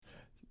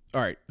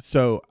All right.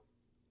 So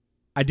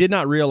I did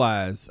not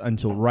realize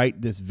until right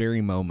this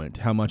very moment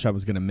how much I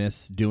was going to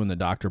miss doing the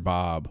Dr.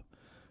 Bob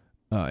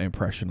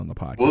impression on the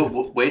podcast.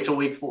 We'll wait till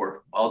week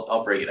 4.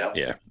 I'll break it out.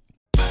 Yeah.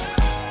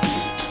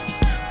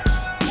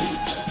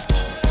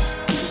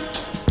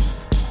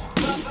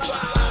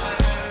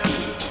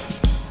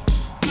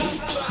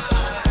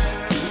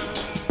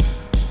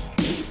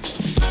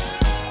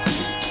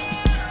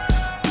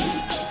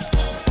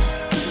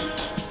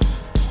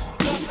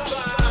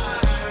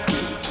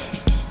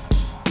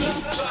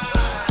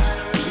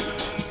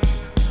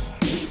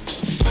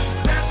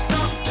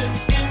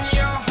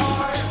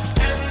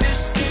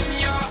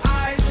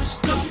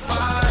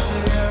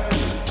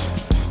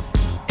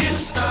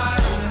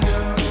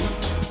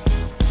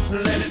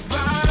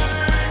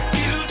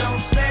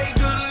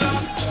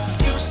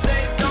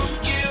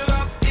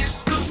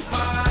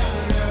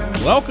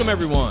 Welcome,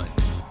 everyone,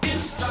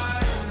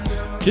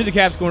 to the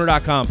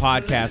CavsCorner.com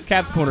podcast,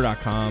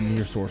 CavsCorner.com,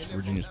 your source for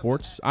Virginia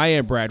sports. I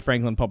am Brad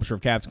Franklin, publisher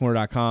of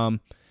CavsCorner.com,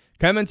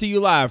 coming to you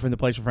live from the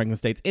Palatial Franklin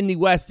Estates in the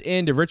west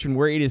end of Richmond,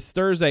 where it is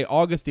Thursday,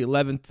 August the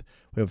 11th.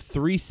 We have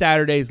 3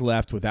 Saturdays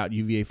left without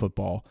UVA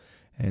football,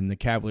 and the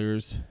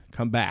Cavaliers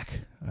come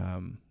back.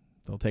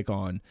 They'll take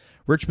on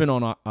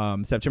Richmond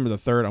on September the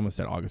 3rd. I almost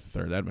said August the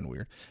 3rd. That would have been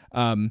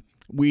weird.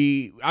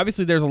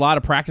 Obviously there's a lot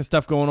of practice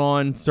stuff going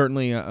on.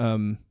 Certainly,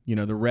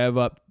 the rev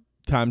up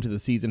time to the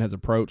season has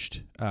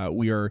approached.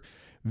 We are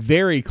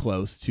very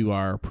close to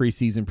our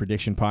preseason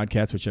prediction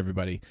podcast, which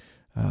everybody,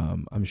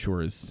 I'm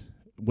sure, is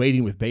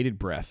waiting with bated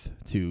breath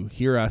to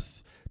hear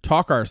us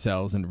talk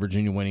ourselves into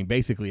Virginia winning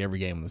basically every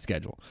game on the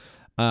schedule.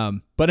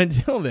 But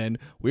until then,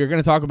 we are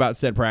going to talk about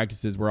said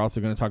practices. We're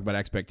also going to talk about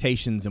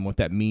expectations and what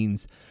that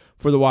means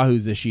for the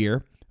Wahoos this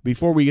year.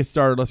 Before we get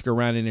started, let's go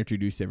around and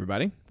introduce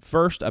everybody.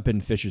 First, up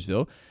in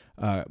Fishersville,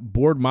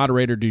 board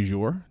moderator du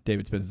jour,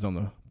 David Spence is on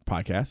the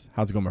podcast.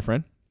 How's it going, my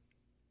friend?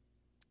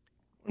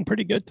 I'm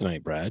pretty good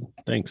tonight, Brad.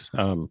 Thanks.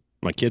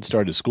 My kids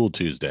started school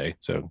Tuesday,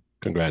 so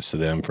congrats to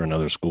them for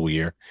another school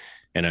year.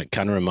 And it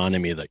kind of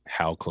reminded me like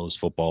how close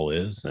football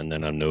is. And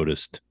then I've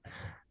noticed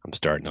I'm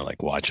starting to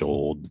watch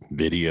old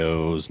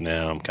videos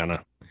now.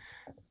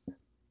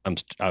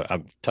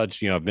 I've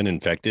touched, I've been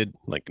infected.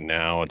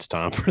 Now it's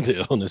time for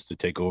the illness to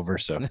take over.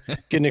 So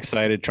getting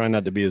excited, trying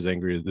not to be as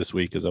angry this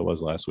week as I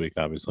was last week,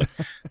 obviously.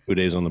 Who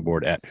Days on the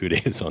board at Who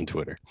Days on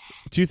Twitter.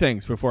 2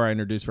 things before I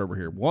introduce Ferber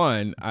here.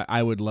 1,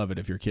 I would love it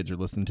if your kids are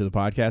listening to the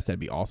podcast. That'd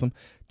be awesome.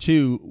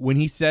 2, when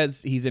he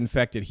says he's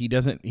infected,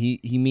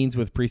 he means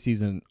with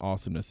preseason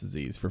awesomeness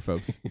disease for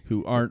folks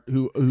who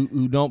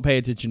don't pay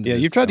attention to this.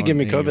 Yeah, you've tried to give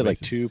me COVID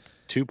basis.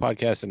 two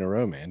podcasts in a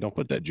row, man. Don't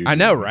put that juice. I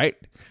know, right?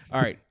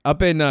 All right.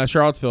 Up in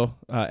Charlottesville,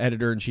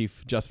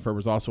 editor-in-chief Justin Ferber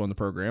is also on the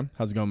program.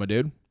 How's it going, my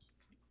dude?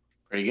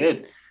 Pretty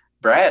good.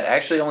 Brad,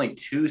 actually only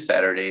 2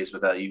 Saturdays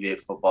without UVA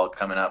football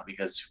coming up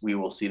because we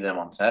will see them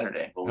on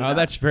Saturday. Oh,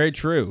 that's very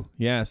true.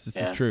 Yes, this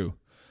is true.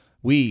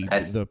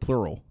 The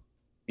plural.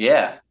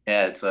 Yeah.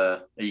 Yeah, it's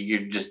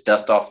you just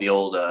dust off the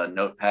old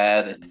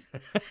notepad and,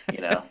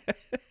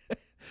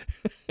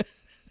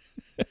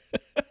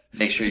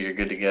 make sure you're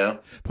good to go.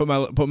 Put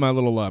my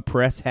little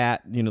press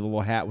hat, the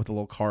little hat with a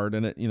little card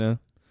in it,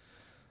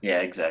 Yeah,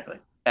 exactly.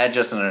 At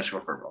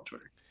Justin_Ferber on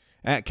Twitter.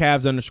 At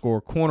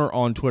Cavs_corner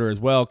on Twitter as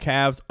well.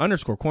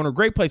 Cavs_corner.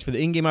 Great place for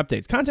the in-game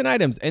updates, content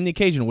items, and the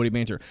occasional witty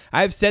banter.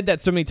 I've said that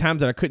so many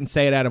times that I couldn't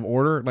say it out of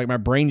order. My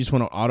brain just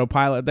went on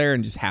autopilot there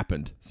and just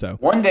happened. So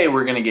one day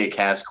we're gonna get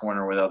Cavs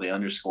Corner without the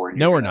underscore.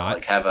 No, we're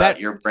not.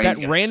 Your brain's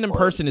that random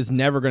explode. person is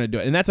never gonna do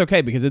it, and that's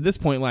okay because at this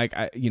point, what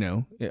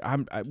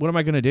am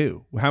I gonna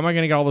do? How am I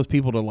gonna get all those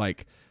people to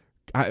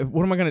how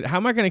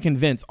am I gonna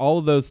convince all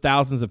of those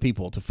thousands of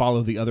people to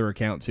follow the other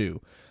account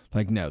too?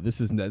 No,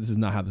 this is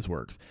not how this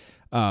works.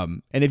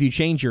 And if you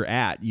change your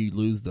you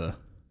lose the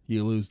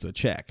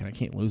check, and I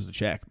can't lose the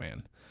check,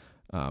 man.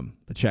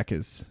 The check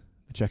is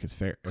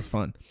fair. It's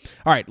fun.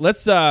 All right,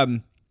 let's.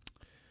 I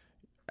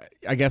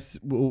guess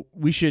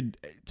we should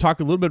talk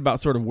a little bit about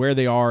sort of where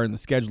they are in the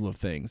schedule of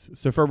things.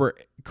 So, Ferber,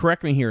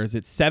 correct me here. Is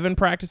it 7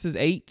 practices,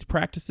 8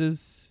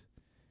 practices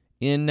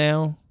in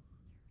now?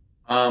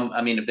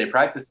 If they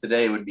practice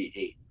today, it would be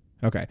 8.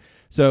 Okay,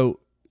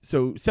 so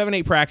 7,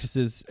 8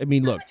 practices.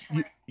 Look,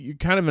 you're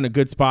kind of in a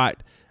good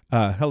spot.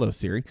 Hello,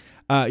 Siri.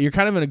 You're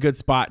kind of in a good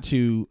spot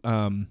to,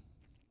 have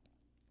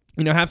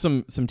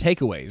some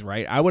takeaways,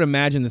 right? I would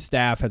imagine the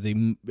staff has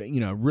a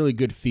really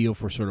good feel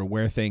for sort of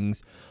where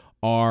things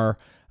are.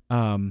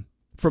 From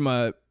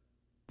a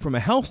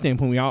health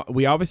standpoint,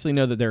 we obviously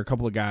know that there are a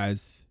couple of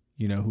guys,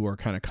 who are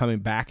kind of coming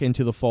back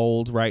into the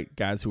fold, right?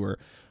 Guys who are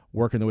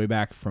working their way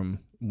back from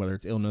whether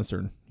it's illness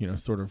or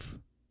sort of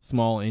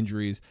small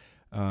injuries.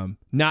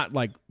 Not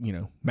like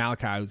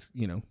Malachi was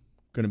going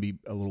to be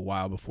a little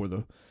while before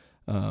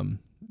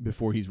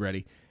he's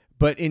ready.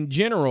 But in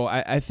general,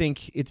 I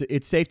think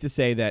it's safe to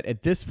say that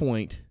at this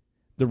point,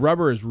 the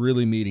rubber is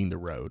really meeting the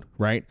road,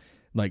 right?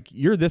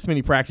 You're this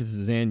many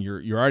practices in,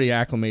 you're already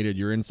acclimated,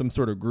 you're in some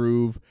sort of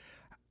groove.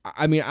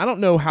 I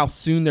don't know how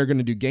soon they're going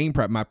to do game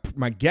prep.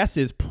 My guess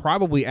is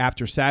probably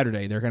after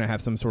Saturday they're going to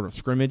have some sort of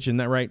scrimmage. Isn't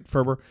that right,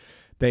 Ferber?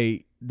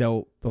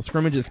 they'll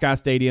scrimmage at Sky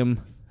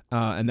Stadium,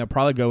 and they'll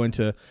probably go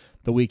into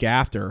the week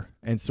after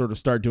and sort of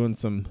start doing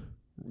some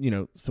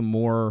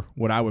more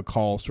what I would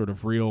call sort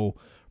of real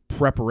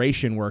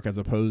preparation work as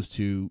opposed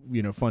to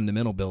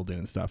fundamental building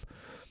and stuff.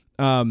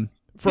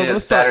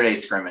 Saturday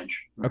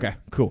scrimmage. Okay,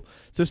 cool.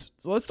 So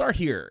let's start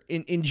here.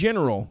 In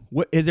general,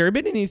 has there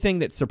been anything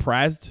that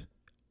surprised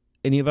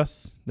any of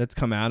us that's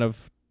come out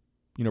of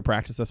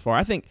practice thus far?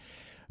 I think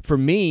for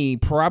me,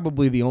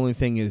 probably the only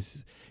thing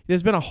is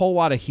there's been a whole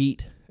lot of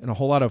heat and a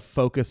whole lot of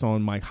focus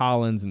on Mike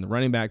Hollins and the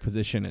running back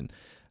position, and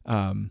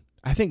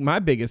I think my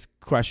biggest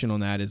question on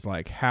that is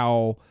like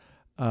how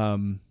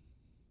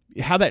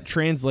that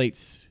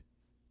translates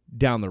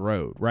down the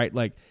road, right?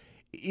 Like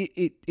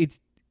it's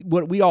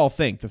what we all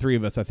think. The three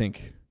of us, I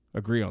think,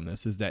 agree on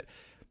this, is that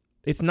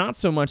it's not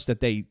so much that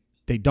they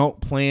don't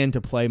plan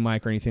to play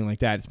Mike or anything like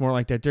that. It's more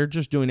like that they're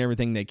just doing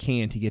everything they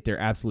can to get their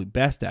absolute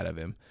best out of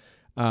him.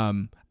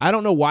 I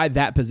don't know why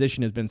that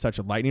position has been such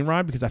a lightning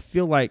rod, because I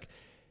feel like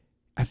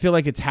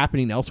it's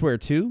happening elsewhere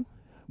too.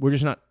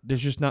 There's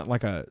just not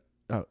like a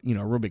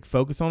real big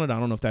focus on it. I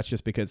don't know if that's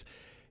just because,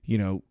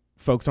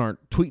 folks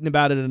aren't tweeting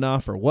about it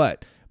enough or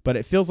what, but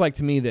it feels like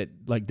to me that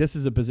like this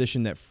is a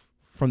position that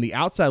from the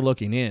outside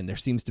looking in, there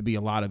seems to be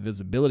a lot of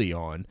visibility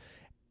on.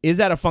 Is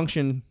that a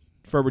function,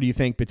 Ferber, do you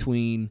think,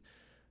 between,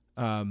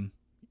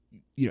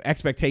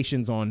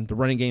 expectations on the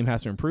running game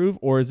has to improve,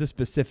 or is this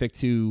specific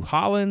to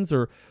Hollins,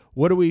 or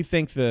what do we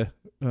think the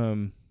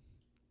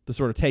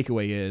sort of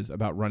takeaway is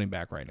about running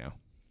back right now?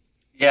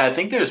 Yeah, I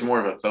think there's more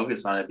of a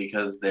focus on it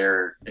because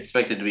they're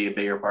expected to be a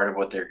bigger part of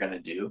what they're going to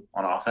do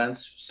on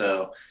offense.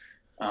 So,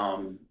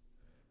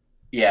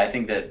 I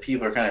think that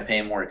people are kind of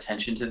paying more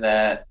attention to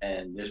that,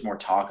 and there's more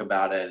talk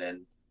about it.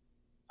 And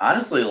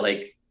honestly,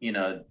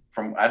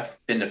 I've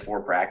been to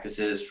 4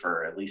 practices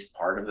for at least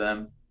part of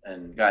them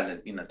and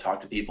gotten to,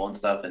 talk to people and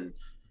stuff. And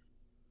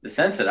the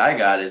sense that I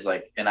got is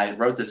like, and I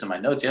wrote this in my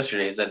notes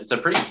yesterday, is that it's a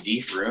pretty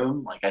deep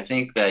room. Like, I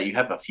think that you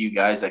have a few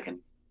guys that can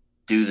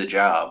do the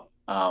job.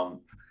 I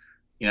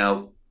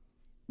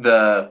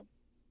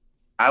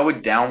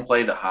would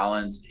downplay the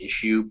Hollins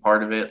issue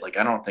part of it. Like,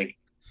 I don't think,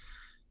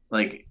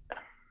 like,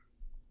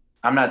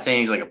 I'm not saying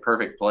he's like a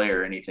perfect player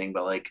or anything,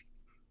 but like,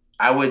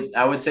 I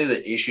would say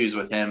the issues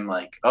with him,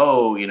 like,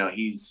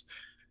 he's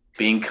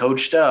being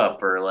coached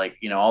up, or like,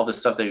 all the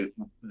stuff that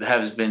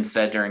has been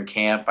said during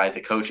camp by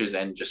the coaches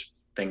and just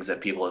things that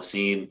people have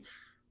seen.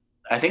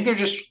 I think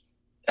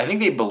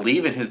they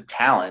believe in his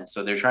talent,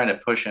 so they're trying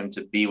to push him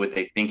to be what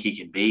they think he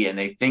can be, and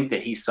they think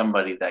that he's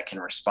somebody that can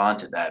respond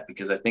to that,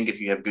 because I think if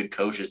you have good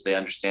coaches, they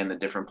understand that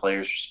different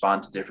players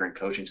respond to different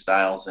coaching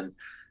styles, and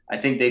I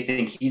think they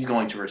think he's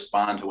going to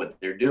respond to what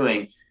they're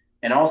doing.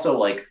 And also,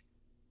 like,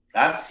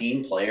 I've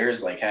seen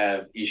players like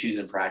have issues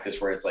in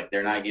practice where it's like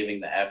they're not giving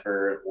the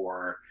effort,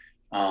 or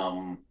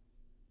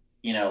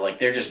like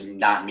they're just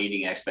not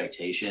meeting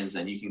expectations,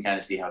 and you can kind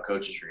of see how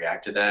coaches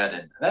react to that,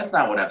 and that's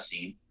not what I've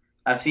seen.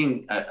 I've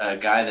seen a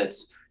guy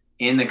that's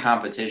in the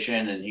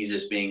competition and he's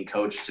just being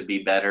coached to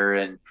be better.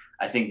 And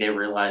I think they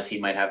realize he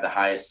might have the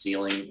highest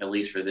ceiling, at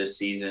least for this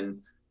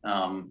season,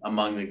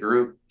 among the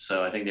group.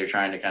 So I think they're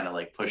trying to kind of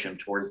like push him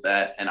towards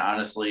that. And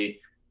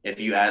honestly, if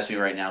you ask me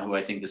right now who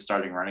I think the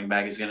starting running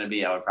back is going to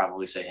be, I would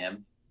probably say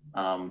him,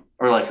 or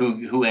like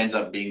who ends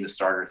up being the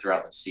starter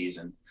throughout the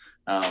season.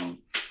 Who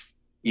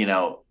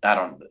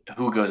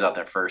goes out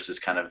there first is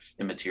kind of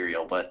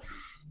immaterial, but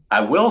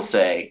I will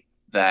say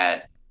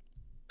that,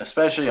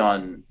 especially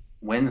on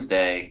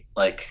Wednesday,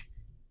 like,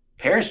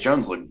 Paris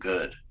Jones looked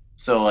good.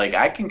 So like,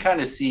 I can kind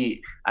of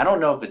see, I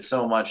don't know if it's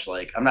so much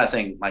like, I'm not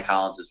saying Mike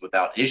Hollins is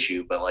without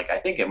issue, but like, I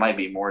think it might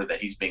be more that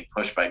he's being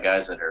pushed by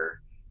guys that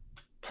are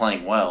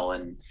playing well.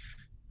 And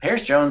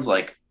Paris Jones,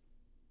 like,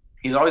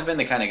 he's always been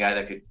the kind of guy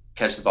that could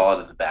catch the ball out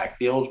of the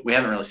backfield. We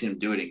haven't really seen him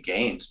do it in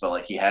games, but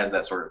like, he has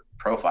that sort of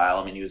profile.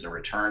 I mean, he was a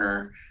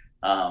returner.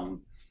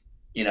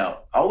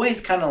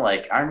 Always kind of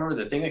like, I remember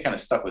the thing that kind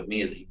of stuck with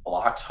me is that he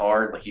blocks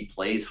hard, like he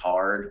plays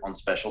hard on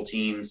special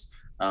teams.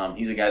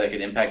 He's a guy that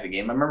could impact the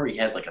game. I remember he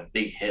had like a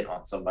big hit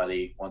on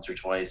somebody once or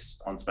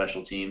twice on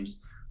special teams.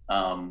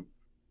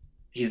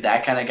 He's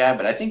that kind of guy,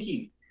 but I think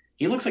he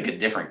looks like a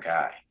different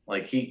guy.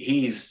 Like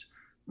he's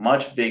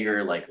much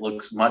bigger, like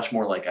looks much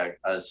more like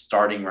a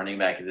starting running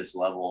back at this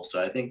level.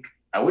 So I think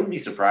I wouldn't be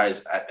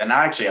surprised.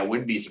 I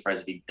wouldn't be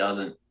surprised if he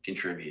doesn't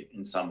contribute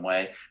in some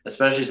way,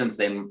 especially since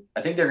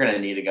I think they're going to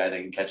need a guy that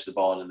can catch the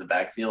ball into the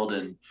backfield.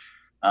 And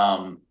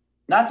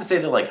not to say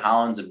that like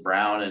Hollins and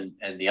Brown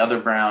and the other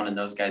Brown and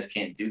those guys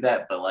can't do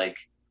that, but like,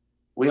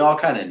 we all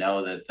kind of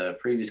know that the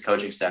previous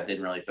coaching staff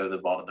didn't really throw the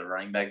ball to the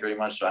running back very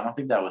much. So I don't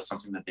think that was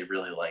something that they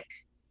really like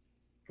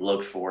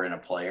looked for in a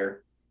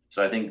player.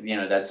 So I think,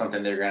 that's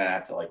something they're going to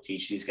have to like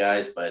teach these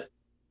guys, but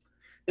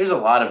there's a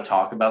lot of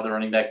talk about the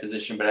running back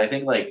position, but I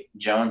think like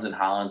Jones and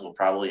Hollins will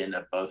probably end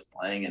up both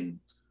playing. And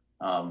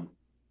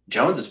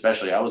Jones,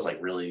 especially, I was like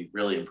really,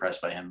 really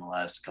impressed by him the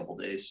last couple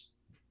of days.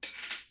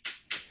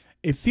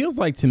 It feels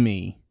like to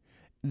me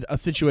a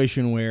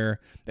situation where,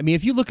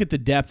 if you look at the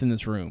depth in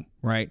this room,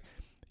 right?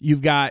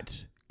 You've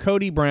got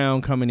Cody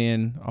Brown coming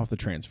in off the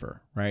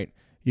transfer, right?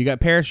 You got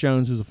Paris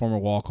Jones, who's a former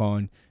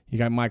walk-on. You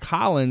got Mike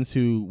Hollins,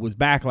 who was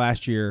back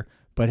last year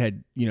but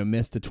had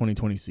missed the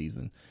 2020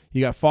 season.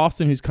 You got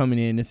Faustin, who's coming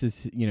in. This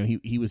is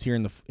he was here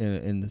in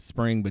the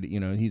spring, but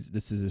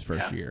this is his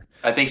first year.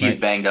 I think he's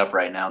banged up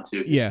right now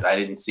too. Yeah, I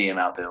didn't see him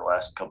out there the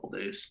last couple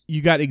days.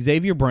 You got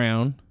Xavier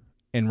Brown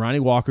and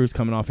Ronnie Walker, who's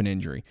coming off an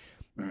injury.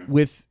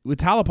 With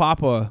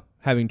Talapapa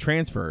having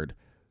transferred,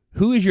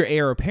 who is your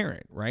heir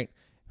apparent, right?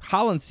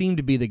 Hollins seemed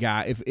to be the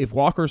guy. If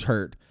Walker's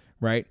hurt,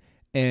 right,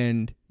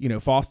 and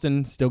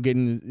Faustin still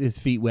getting his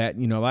feet wet,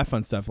 all that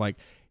fun stuff, like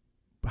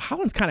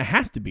Hollins kind of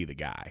has to be the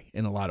guy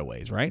in a lot of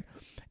ways, right?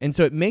 And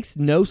so it makes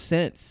no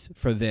sense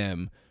for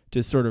them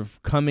to sort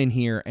of come in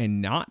here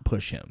and not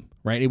push him,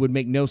 right? It would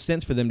make no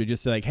sense for them to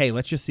just say like, hey,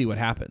 let's just see what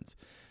happens.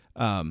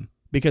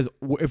 Because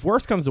if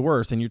worse comes to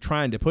worse and you're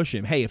trying to push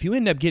him, hey, if you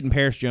end up getting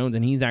Paris Jones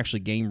and he's actually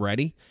game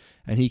ready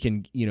and he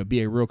can,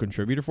 be a real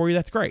contributor for you,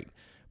 that's great.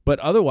 But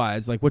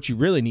otherwise, like what you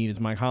really need is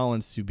Mike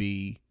Hollins to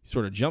be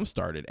sort of jump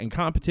started. And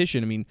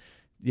competition, I mean,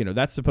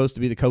 that's supposed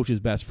to be the coach's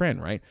best friend,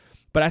 right?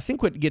 But I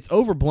think what gets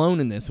overblown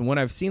in this, and what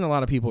I've seen a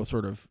lot of people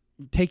sort of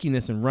taking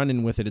this and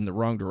running with it in the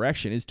wrong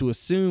direction, is to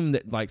assume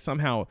that like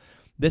somehow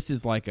this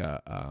is like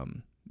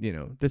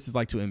this is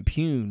like to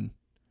impugn.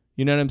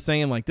 You know what I'm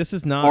saying? Like this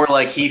is not, or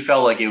like he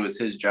felt like it was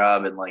his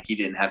job and like he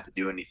didn't have to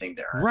do anything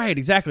to earn. Right,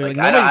 exactly. Like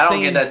I don't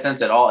get that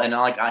sense at all. And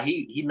like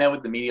he met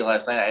with the media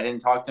last night. I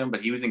didn't talk to him, but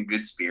he was in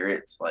good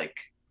spirits. Like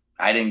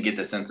I didn't get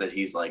the sense that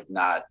he's like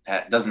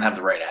doesn't have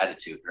the right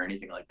attitude or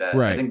anything like that.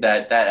 Right. I think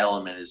that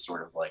element is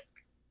sort of like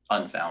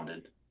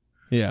unfounded.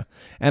 Yeah,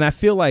 and I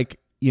feel like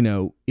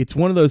it's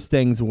one of those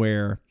things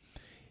where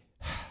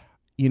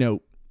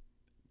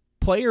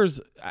players.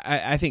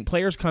 I think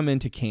players come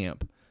into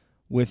camp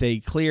with a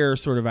clear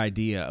sort of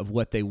idea of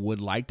what they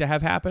would like to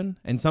have happen.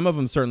 And some of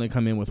them certainly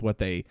come in with what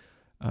they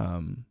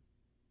are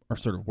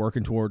sort of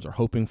working towards or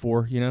hoping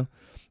for,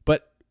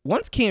 But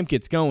once camp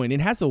gets going, it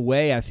has a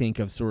way, I think,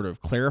 of sort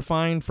of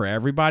clarifying for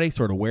everybody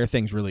sort of where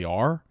things really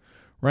are,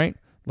 right?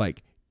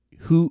 Like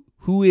who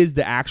is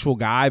the actual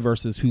guy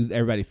versus who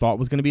everybody thought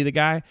was going to be the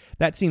guy.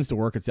 That seems to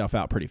work itself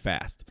out pretty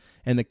fast.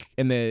 And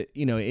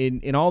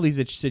in all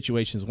these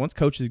situations, once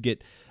coaches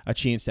get a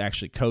chance to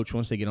actually coach,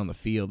 once they get on the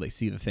field, they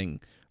see the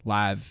thing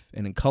live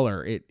and in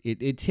color,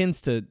 it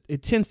tends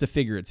to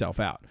figure itself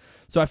out.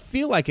 So I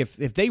feel like if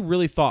they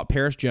really thought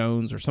Paris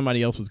Jones or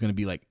somebody else was going to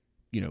be like,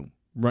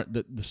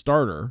 the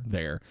starter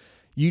there,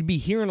 you'd be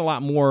hearing a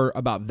lot more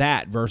about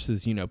that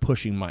versus,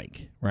 pushing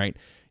Mike, right?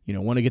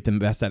 Want to get the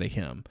best out of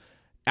him.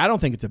 I don't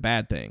think it's a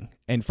bad thing.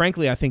 And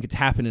frankly, I think it's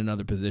happened in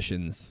other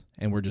positions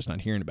and we're just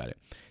not hearing about it.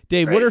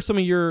 Dave, right. What are some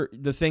of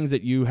the things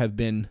that you have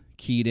been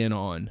keyed in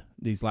on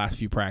these last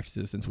few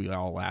practices since we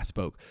all last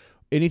spoke?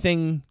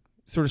 Anything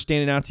sort of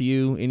standing out to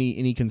you?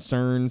 Any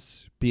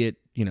concerns, be it,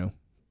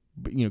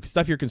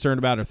 stuff you're concerned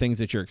about or things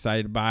that you're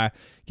excited by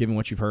given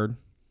what you've heard?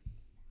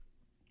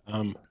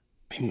 I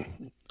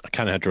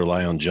kind of have to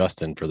rely on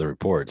Justin for the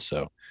reports.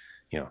 So,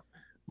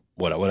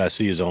 what I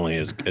see is only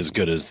as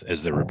good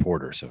as the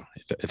reporter. So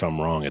if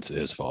I'm wrong, it's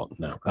his fault.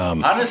 No.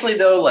 Honestly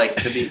though, like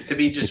to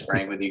be just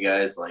frank with you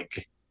guys,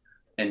 like,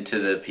 and to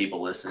the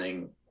people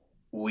listening,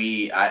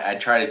 I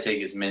try to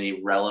take as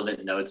many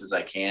relevant notes as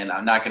I can.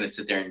 I'm not going to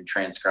sit there and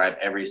transcribe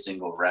every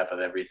single rep of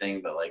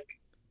everything, but like,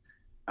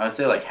 I would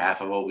say like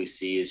half of what we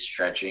see is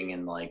stretching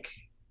and like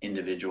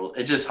individual.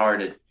 It's just hard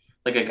to,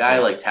 like a guy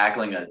like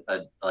tackling a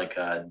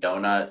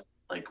donut.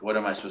 Like, what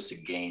am I supposed to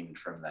gain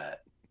from that?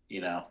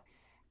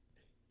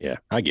 Yeah,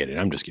 I get it.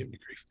 I'm just giving you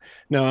grief.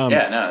 No, no,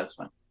 that's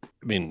fine.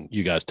 I mean,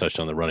 you guys touched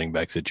on the running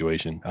back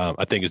situation.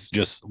 I think it's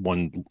just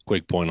one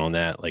quick point on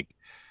that. Like,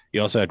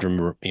 you also have to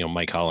remember,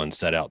 Mike Hollins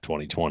set out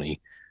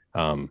 2020.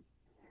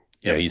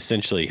 He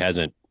essentially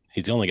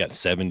he's only got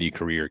 70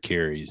 career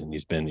carries, and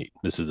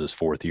this is his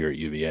fourth year at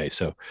UVA.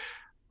 So,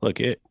 look,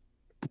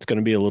 it's going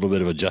to be a little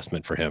bit of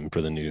adjustment for him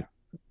for the new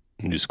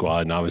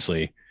squad. And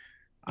obviously,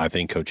 I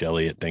think Coach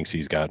Elliott thinks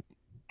he's got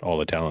all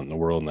the talent in the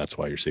world, and that's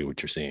why you're seeing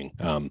what you're seeing.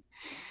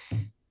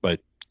 But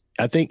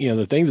I think,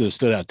 the things that have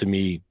stood out to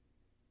me,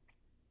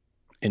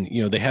 and,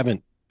 they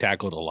haven't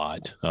tackled a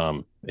lot,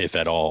 if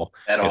at all.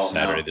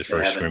 Saturday, the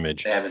first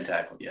scrimmage. They haven't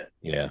tackled yet.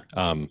 Yeah.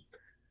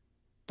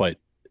 But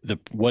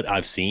what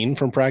I've seen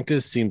from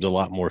practice seems a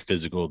lot more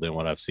physical than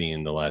what I've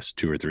seen the last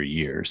 2 or 3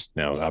 years.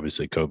 Now,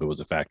 obviously, COVID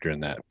was a factor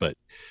in that, but,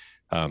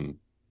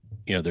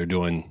 they're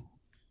doing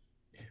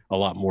a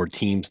lot more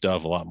team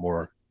stuff, a lot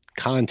more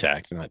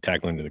contact, not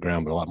tackling to the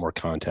ground, but a lot more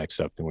contact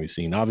stuff than we've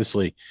seen.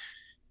 Obviously,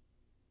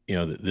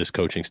 this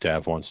coaching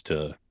staff wants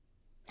to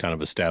kind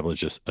of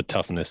establish a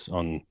toughness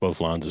on both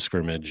lines of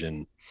scrimmage.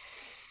 And,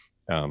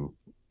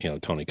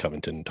 Tony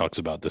Covington talks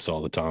about this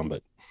all the time,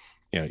 but,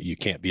 you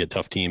can't be a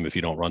tough team if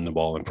you don't run the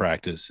ball in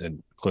practice.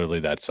 And clearly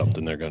that's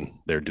something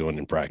they're doing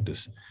in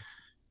practice.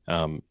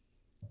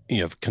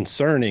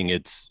 Concerning,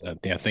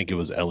 I think it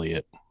was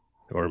Elliott,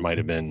 or it might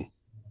have been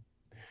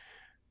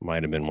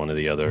one of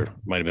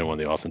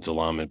the offensive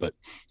linemen, but,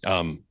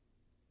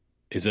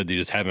 is that they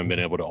just haven't been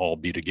able to all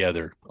be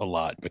together a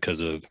lot because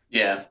of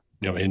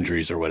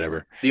injuries or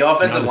whatever. The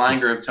offensive line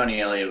group,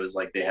 Tony Elliott was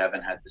like, they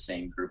haven't had the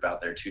same group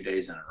out there 2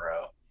 days in a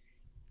row.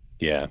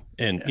 Yeah.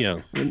 And,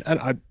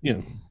 I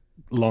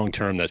long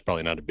term, that's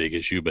probably not a big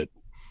issue, but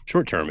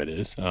short term it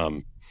is.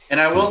 And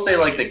I will say,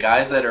 like, the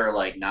guys that are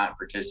like not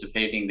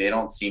participating, they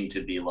don't seem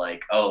to be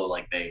like, oh,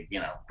 like they,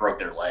 broke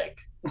their leg.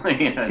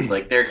 It's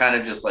like they're kind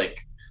of just like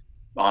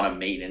on a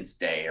maintenance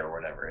day or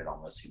whatever. It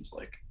almost seems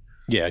like.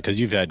 Yeah, because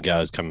you've had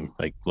guys come,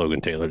 like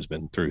Logan Taylor's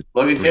been through.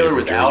 Logan Taylor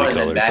was out and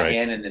then back right?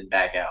 in and then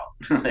back out.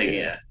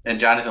 Yeah. And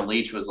Jonathan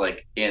Leach was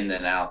like in,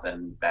 then out,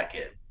 then back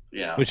in.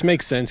 Which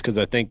makes sense because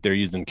I think they're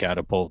using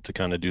Catapult to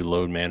kind of do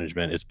load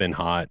management. It's been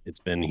hot. It's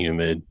been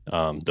humid.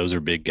 Those are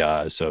big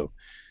guys. So,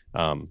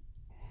 and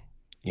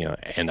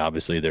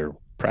obviously they're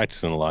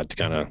practicing a lot to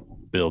kind of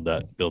build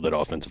that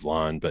offensive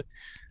line. But,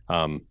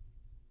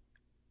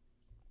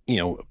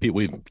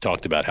 we've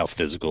talked about how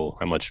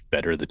much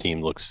better the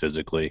team looks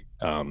physically.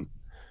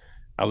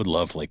 I would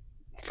love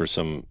for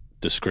some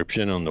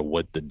description on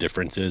what the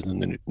difference is in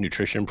the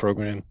nutrition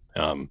program.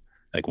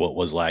 Like what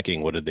was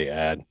lacking, what did they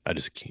add? I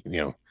just,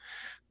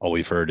 all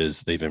we've heard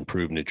is they've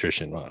improved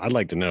nutrition. I'd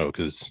like to know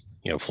because,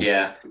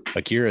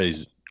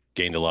 Akira's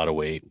gained a lot of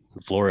weight.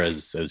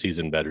 Flores says he's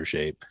in better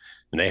shape,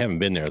 and they haven't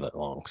been there that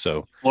long.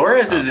 So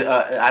Flores is,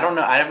 I don't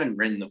know. I haven't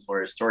written the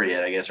Flores story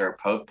yet, I guess, or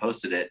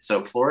posted it.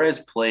 So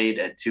Flores played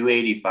at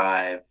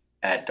 285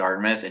 at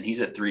Dartmouth, and he's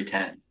at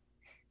 310.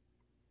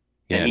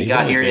 Yeah, and he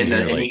got here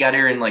he got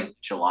here in like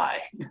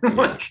July.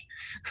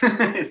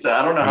 So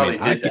I don't know how they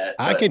did that.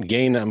 I could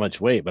gain that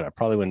much weight, but I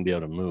probably wouldn't be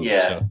able to move.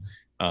 Yeah.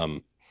 So,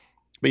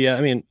 but yeah,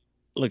 I mean,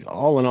 look,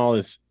 all in all,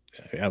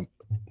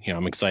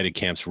 I'm excited.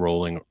 Camp's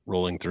rolling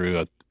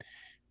through.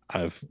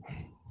 I've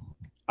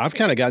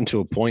kind of gotten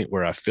to a point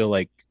where I feel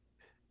like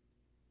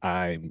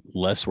I'm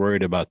less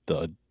worried about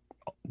the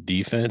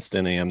defense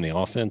than I am the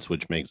offense,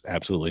 which makes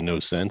absolutely no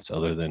sense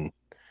other than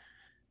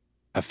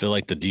I feel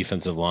like the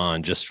defensive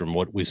line, just from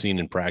what we've seen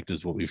in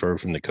practice, what we've heard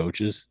from the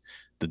coaches,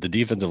 that the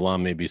defensive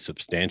line may be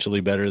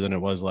substantially better than it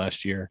was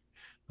last year,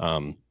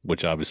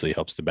 which obviously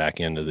helps the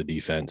back end of the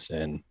defense.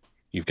 And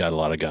you've got a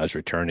lot of guys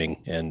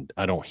returning, and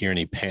I don't hear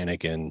any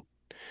panic in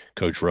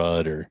Coach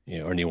Rudd or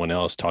anyone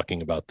else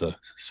talking about the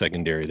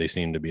secondary. They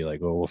seem to be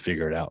like, "Oh, we'll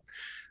figure it out."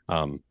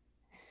 And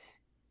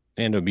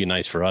it would be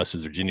nice for us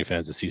as Virginia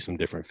fans to see some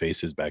different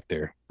faces back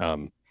there.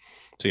 So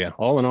yeah,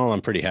 all in all,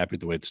 I'm pretty happy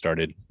with the way it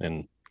started,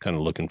 and kind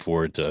of looking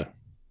forward to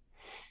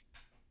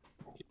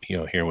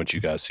hearing what you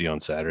guys see on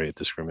Saturday at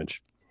the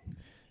scrimmage.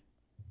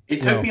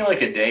 It took me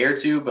like a day or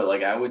two, but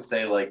like I would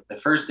say like the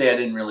first day I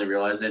didn't really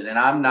realize it. And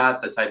I'm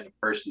not the type of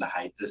person to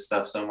hype this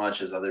stuff so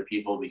much as other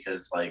people,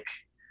 because like,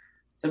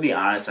 to be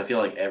honest, I feel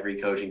like every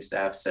coaching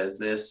staff says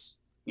this,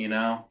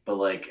 but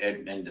like,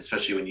 and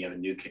especially when you have a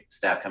new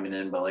staff coming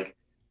in, but like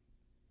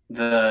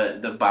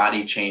the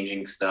body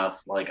changing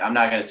stuff, like I'm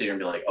not going to sit here and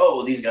be like,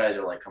 oh, these guys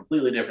are like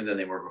completely different than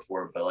they were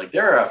before. But like,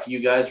 there are a few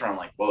guys where I'm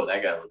like, whoa,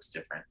 that guy looks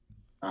different.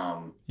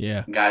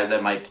 Guys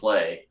that might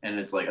play, and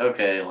it's like,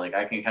 okay, like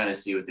I can kind of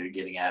see what they're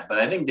getting at. But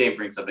I think Dave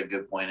brings up a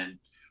good point, and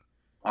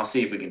I'll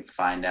see if we can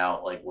find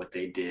out like what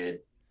they did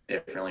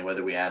differently,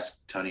 whether we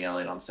ask Tony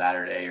Elliott on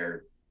Saturday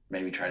or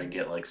maybe try to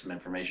get like some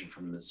information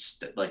from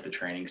the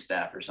training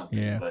staff or something.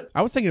 Yeah, but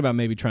I was thinking about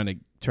maybe trying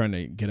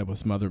to get up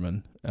with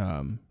Smotherman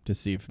to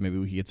see if maybe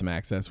we could get some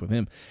access with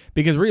him,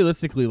 because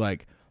realistically,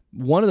 like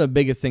one of the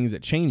biggest things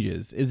that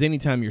changes is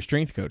anytime your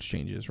strength coach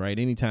changes, right?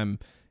 Anytime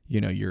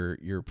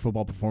your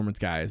football performance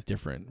guy is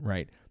different,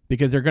 right?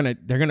 Because they're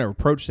gonna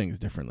approach things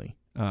differently.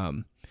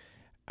 The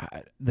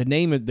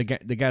name of the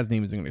guy's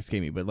name isn't gonna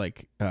escape me, but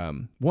like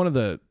one of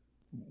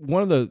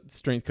the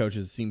strength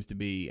coaches seems to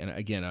be, and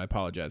again I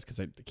apologize because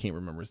I can't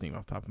remember his name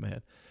off the top of my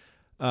head.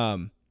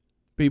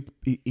 But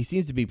he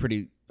seems to be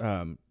pretty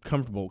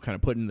comfortable kind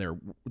of putting the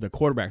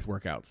quarterbacks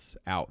workouts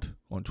out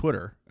on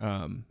Twitter.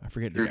 I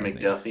forget the guy's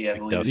McDuffie, name. I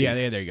believe. Yeah,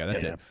 there you go.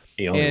 That's it.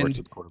 He only works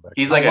with quarterbacks.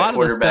 He's like a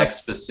quarterback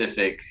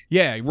specific.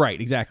 Yeah,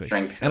 right, exactly.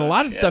 Strength and a coach,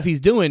 lot of stuff he's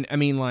doing, I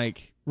mean,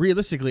 like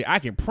realistically, I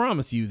can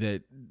promise you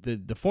that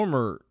the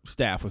former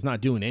staff was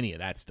not doing any of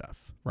that stuff,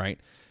 right?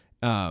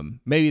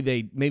 Maybe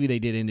they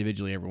did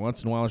individually every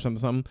once in a while or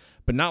something,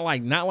 but not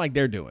like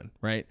they're doing,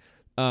 right?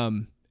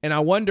 And I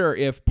wonder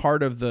if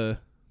part of the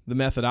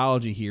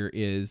methodology here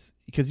is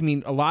because I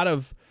mean a lot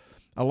of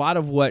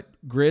what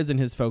Grizz and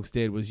his folks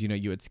did was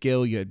you had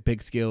skill, you had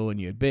big skill,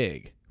 and you had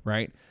big,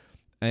 right?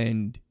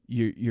 And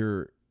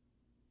you're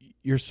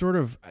sort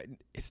of,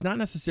 it's not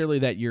necessarily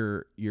that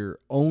you're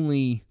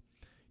only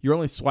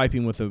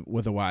swiping with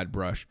a wide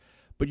brush,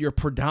 but you're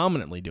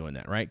predominantly doing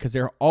that, right? Because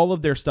all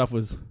of their stuff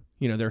was,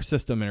 their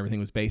system and everything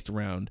was based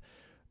around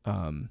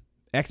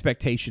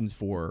expectations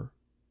for,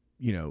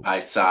 high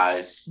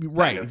size.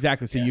 Right,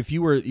 exactly. So if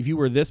you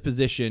were this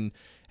position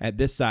at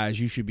this size,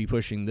 you should be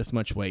pushing this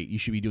much weight. You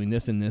should be doing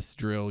this in this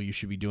drill. You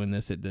should be doing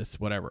this at this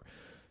whatever.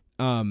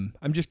 I'm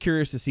just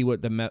curious to see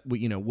what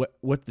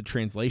the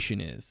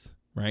translation is,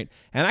 right?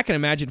 And I can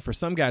imagine for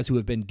some guys who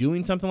have been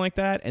doing something like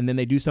that and then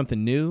they do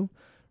something new,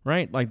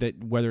 right? Like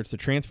that, whether it's the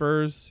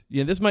transfers,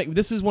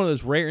 this is one of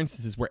those rare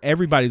instances where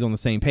everybody's on the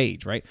same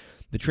page, right?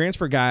 The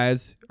transfer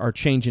guys are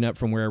changing up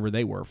from wherever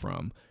they were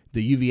from.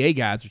 The UVA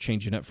guys are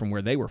changing up from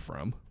where they were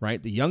from,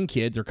 right? The young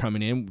kids are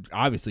coming in,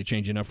 obviously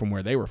changing up from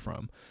where they were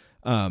from.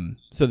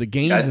 So the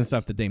gains and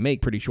stuff that they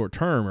make pretty short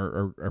term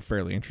are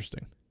fairly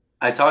interesting.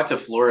 I talked to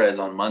Flores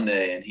on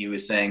Monday, and he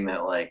was saying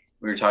that, like,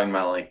 we were talking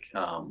about, like,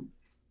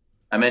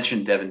 I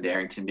mentioned Devin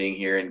Darrington being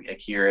here and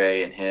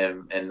Akire and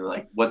him, and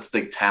like, what's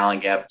the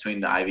talent gap between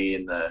the Ivy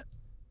and the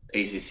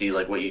ACC,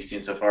 like what you've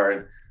seen so far.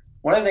 And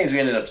one of the things we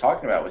ended up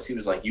talking about was he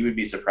was like, you would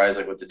be surprised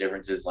like what the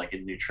difference is like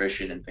in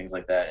nutrition and things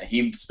like that. And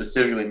he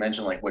specifically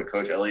mentioned like what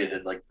Coach Elliott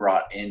had like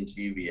brought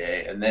into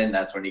UVA, and then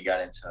that's when he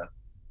got into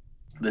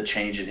the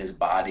change in his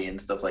body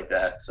and stuff like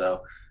that.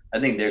 So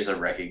I think there's a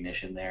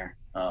recognition there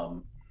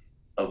of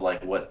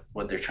like what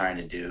they're trying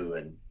to do,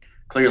 and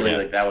clearly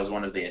like that was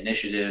one of the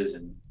initiatives.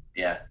 And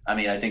yeah, I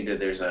mean, I think that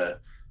there's a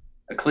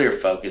clear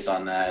focus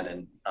on that.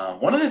 And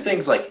one of the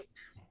things like,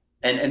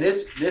 and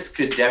this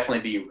could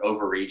definitely be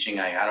overreaching.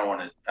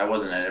 I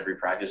wasn't at every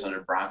practice under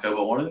Bronco,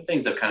 but one of the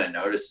things I've kind of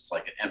noticed is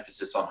like an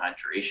emphasis on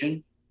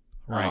hydration.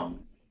 Right.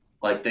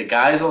 Like the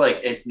guys are like,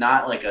 it's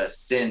not like a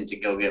sin to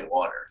go get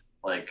water.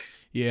 Like,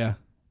 yeah.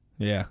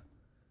 I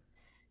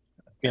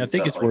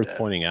think it's worth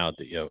pointing out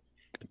that,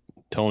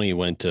 Tony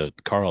went to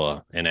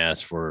Carla and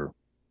asked for,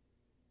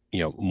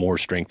 more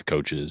strength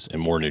coaches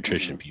and more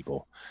nutrition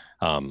people,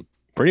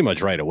 pretty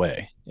much right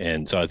away.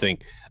 And so I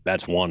think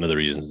that's one of the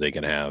reasons they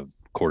can have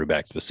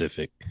quarterback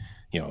specific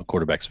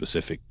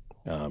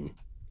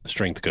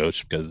strength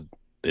coach, because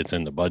it's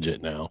in the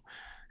budget now.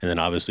 And then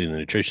obviously the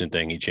nutrition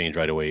thing, he changed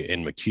right away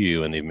in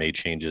McHugh, and they've made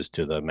changes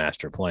to the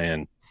master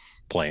plans,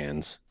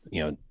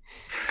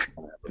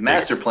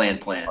 master plan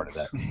plans.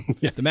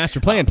 The master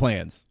plan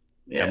plans.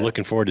 Yeah. I'm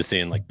looking forward to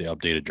seeing like the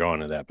updated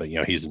drawing of that, but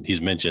he's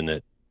mentioned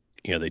that,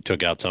 they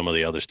took out some of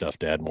the other stuff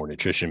to add more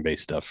nutrition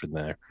based stuff in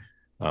there.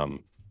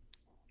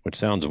 Which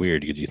sounds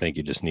weird because you think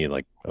you just need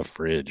like a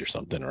fridge or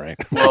something, right?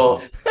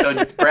 Well,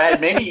 so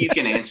Brad, maybe you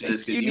can answer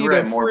this because you were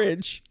at more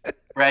fridge.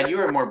 Brad, you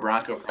were at more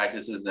Bronco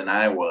practices than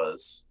I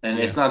was, and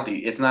it's not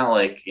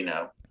like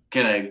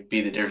gonna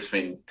be the difference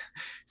between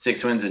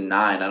 6 wins and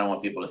 9. I don't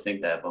want people to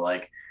think that, but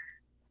like,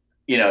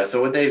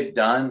 so what they've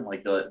done,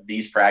 like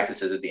these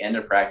practices at the end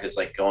of practice,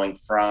 like going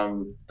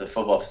from the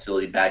football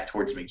facility back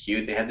towards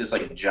McHugh, they have this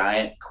like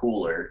giant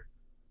cooler.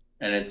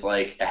 And it's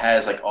like, it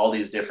has like all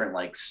these different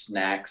like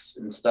snacks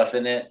and stuff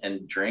in it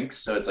and drinks.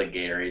 So it's like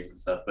Gatorades and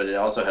stuff, but it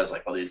also has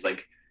like all these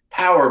like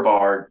power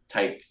bar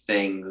type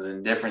things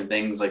and different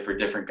things like for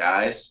different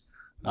guys.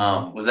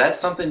 Was that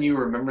something you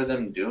remember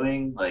them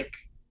doing? Like,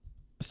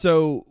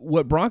 so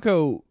what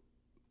Bronco,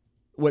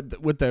 what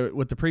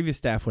the previous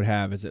staff would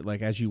have is that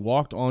like, as you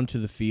walked onto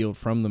the field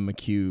from the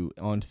McHugh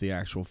onto the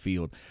actual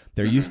field,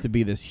 there used to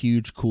be this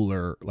huge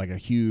cooler, like a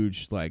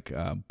huge like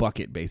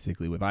bucket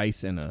basically with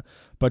ice and a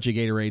bunch of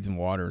Gatorades and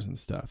waters and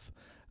stuff.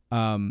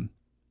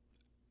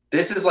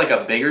 This is like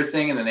a bigger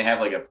thing, and then they have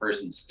like a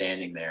person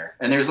standing there,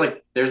 and there's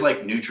like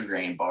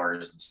Nutri-Grain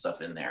bars and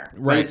stuff in there.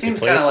 Right. But it seems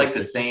kind of like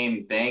the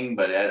same thing,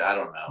 but I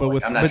don't know.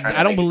 But like,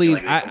 I don't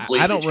believe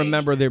I don't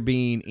remember there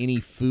being any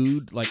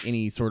food, like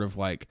any sort of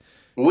like.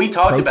 We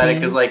talked about it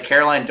because like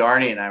Caroline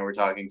Darney and I were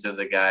talking to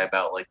the guy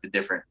about like the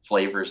different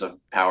flavors of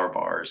power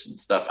bars and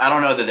stuff. I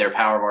don't know that they're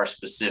power bars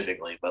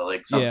specifically, but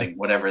like something,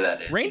 whatever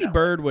that is. Randy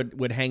Bird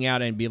would hang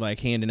out and be like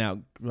handing out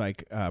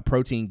like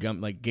protein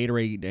gum, like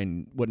Gatorade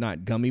and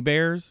whatnot, gummy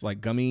bears,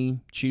 like gummy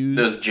chews,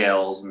 those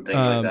gels and things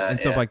like that, and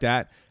stuff like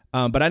that.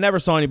 But I never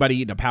saw anybody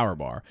eating a power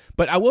bar.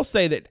 But I will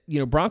say that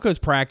Broncos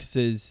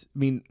practices. I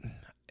mean,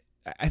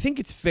 I think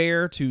it's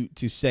fair to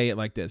say it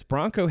like this: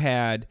 Bronco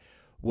had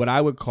what I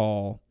would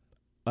call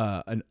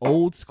an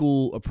old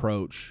school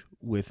approach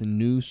with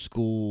new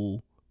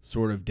school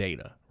sort of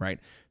data, right?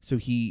 So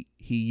he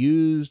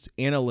used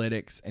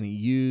analytics and he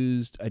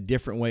used a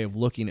different way of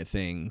looking at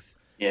things.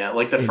 Yeah,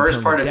 like the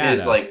first part of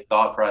his like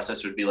thought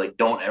process would be like,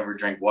 don't ever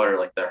drink water,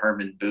 like the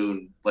Herman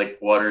Boone, like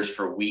water's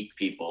for weak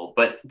people.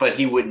 But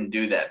he wouldn't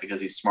do that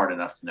because he's smart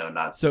enough to know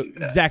not to do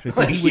that. Exactly.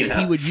 So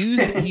he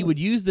would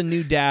use the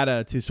new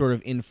data to sort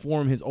of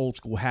inform his old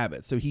school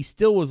habits. So he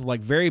still was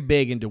like very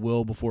big into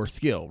will before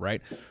skill,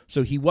 right?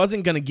 So he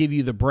wasn't going to give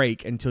you the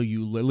break until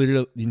you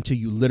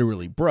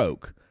literally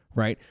broke,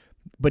 right?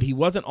 But he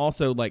wasn't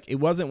also like, it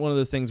wasn't one of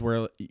those things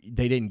where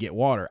they didn't get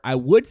water. I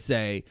would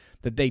say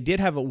that they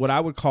did have what I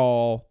would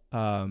call,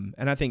 and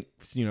I think,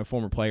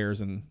 former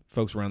players and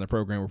folks around the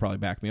program will probably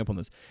back me up on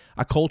this,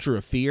 a culture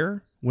of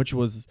fear, which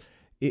was,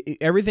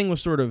 everything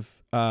was sort of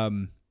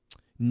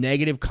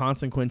negative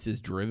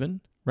consequences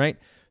driven, right?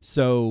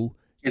 So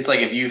it's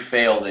like if you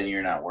fail, then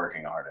you're not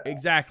working hard enough.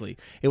 Exactly.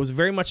 It was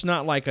very much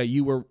not like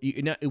it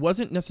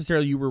wasn't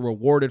necessarily you were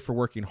rewarded for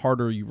working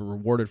harder, you were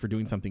rewarded for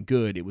doing something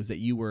good. It was that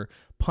you were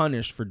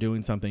punished for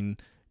doing something,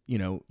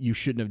 you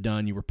shouldn't have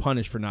done. You were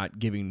punished for not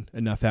giving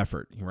enough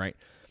effort, right?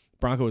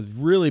 Bronco was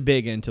really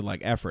big into like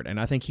effort, and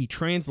I think he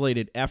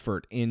translated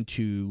effort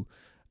into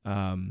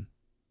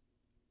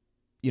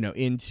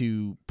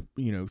into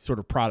sort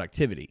of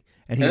productivity.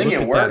 And he I think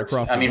looked it at worked. that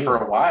across the board. For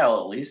a while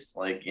at least,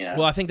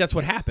 Well, I think that's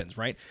what happens,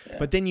 right? Yeah.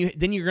 But then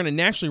you're going to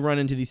naturally run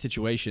into these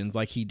situations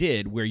like he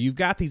did, where you've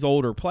got these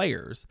older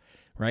players,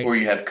 right? Or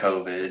you have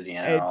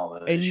COVID, all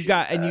the and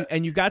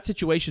you've got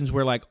situations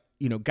where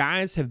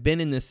guys have been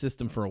in this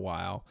system for a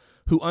while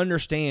who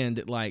understand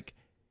that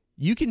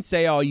you can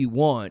say all you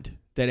want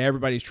that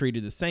everybody's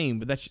treated the same,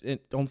 but that's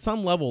on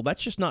some level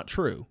that's just not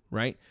true,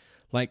 right?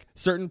 Like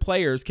certain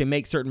players can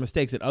make certain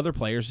mistakes that other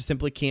players just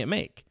simply can't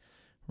make,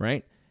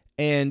 right?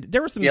 And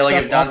there was some stuff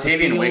if off the Dontavian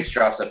field. Wicks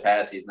drops a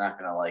pass, he's not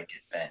going to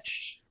get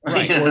benched.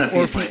 Right,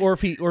 or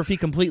if he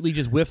completely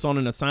just whiffs on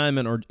an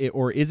assignment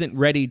or isn't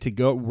ready to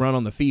go run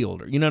on the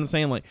field, or you know what I'm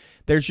saying?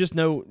 There's just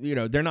no,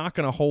 they're not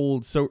going to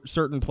hold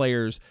certain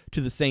players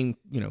to the same,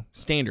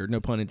 standard, no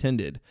pun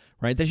intended,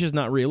 right? That's just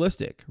not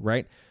realistic,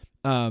 right?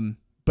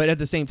 But at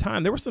the same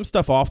time, there was some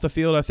stuff off the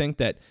field, I think,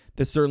 that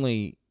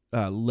certainly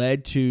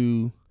led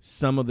to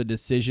some of the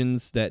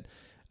decisions that,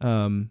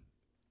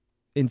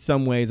 in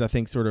some ways, I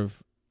think sort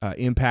of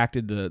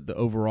impacted the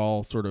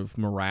overall sort of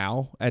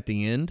morale at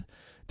the end.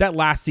 That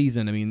last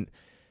season, I mean,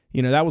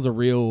 that was a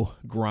real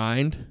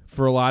grind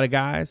for a lot of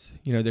guys.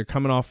 They're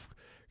coming off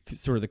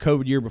sort of the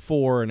COVID year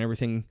before and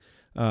everything.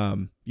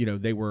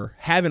 They were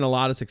having a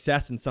lot of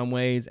success in some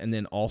ways and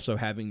then also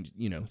having,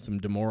 some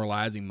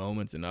demoralizing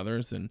moments in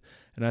others. And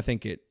I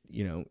think it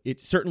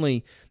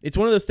certainly, it's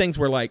one of those things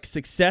where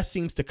success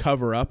seems to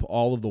cover up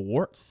all of the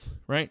warts,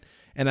 right?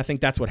 And I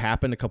think that's what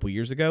happened a couple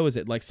years ago, is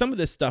that some of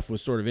this stuff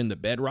was sort of in the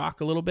bedrock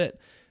a little bit.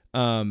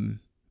 And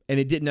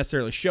it didn't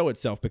necessarily show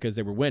itself because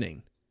they were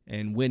winning,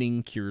 and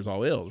winning cures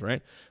all ills,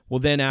 right? Well,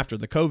 then after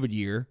the COVID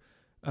year,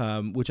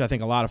 which I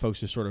think a lot of folks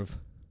just sort of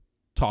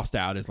tossed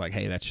out as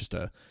hey, that's just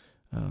an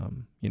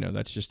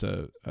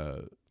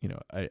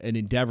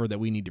endeavor that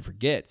we need to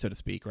forget, so to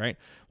speak, right?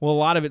 Well, a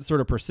lot of it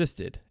sort of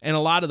persisted, and a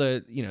lot of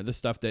the the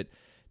stuff that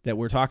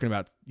we're talking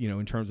about,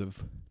 in terms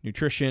of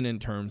nutrition, in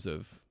terms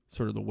of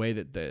sort of the way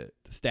that the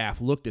staff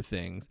looked at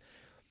things,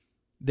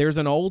 there's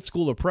an old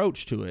school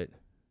approach to it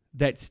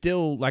that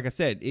still, like I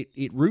said,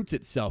 it roots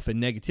itself in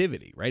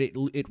negativity, right?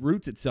 It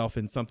roots itself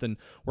in something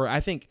where I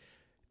think,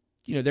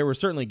 there were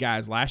certainly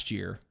guys last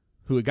year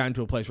who had gotten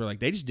to a place where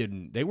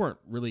they weren't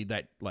really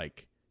that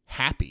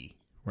happy,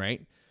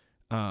 right?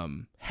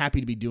 Happy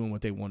to be doing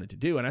what they wanted to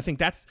do. And I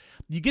think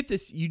you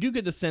do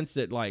get the sense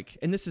that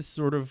and this is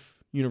sort of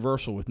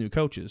universal with new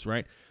coaches,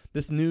 right?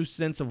 This new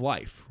sense of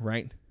life,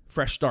 right?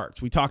 Fresh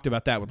starts. We talked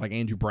about that with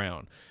Andrew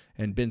Brown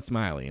and Ben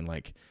Smiley, and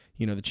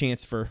the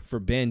chance for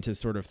Ben to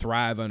sort of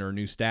thrive under a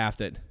new staff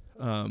that,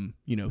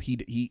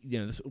 he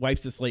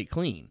wipes the slate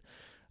clean.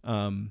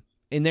 And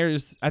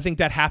I think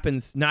that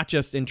happens not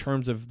just in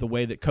terms of the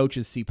way that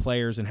coaches see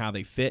players and how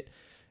they fit,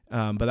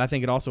 but I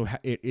think it also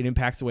it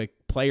impacts the way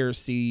players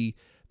see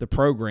the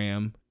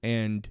program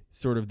and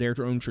sort of their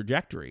own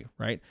trajectory,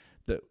 right?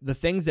 The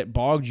things that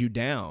bogged you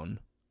down,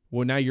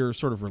 well, now you're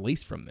sort of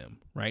released from them,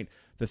 right?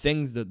 The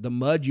things that the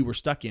mud you were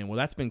stuck in, well,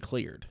 that's been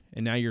cleared,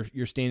 and now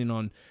you're standing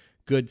on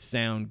good,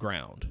 sound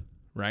ground,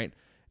 right?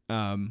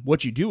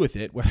 What you do with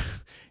it, whether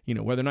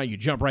or not you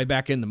jump right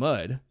back in the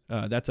mud,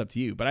 that's up to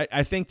you. But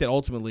I think that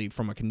ultimately,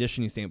 from a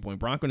conditioning standpoint,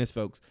 Bronco and his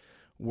folks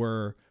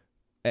were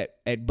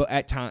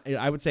at time.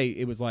 I would say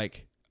it was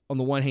on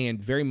the one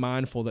hand, very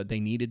mindful that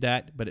they needed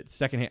that, but at the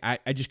second hand,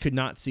 I just could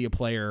not see a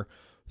player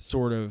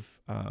sort of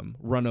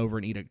run over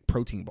and eat a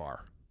protein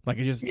bar. I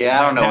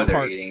don't know what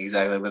they're eating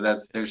exactly, but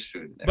there's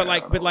food there. But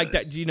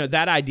that,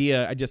 that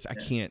idea, I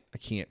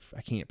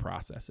can't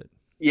process it.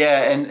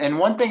 Yeah, and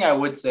one thing I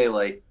would say,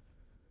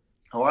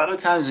 a lot of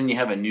times when you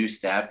have a new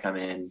staff come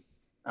in,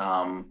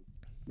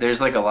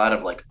 there's a lot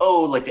of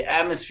the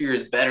atmosphere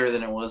is better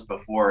than it was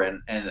before,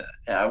 and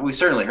we've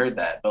certainly heard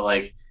that.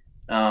 But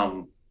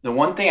the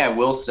one thing I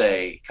will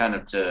say, kind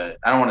of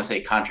I don't want to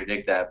say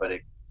contradict that, but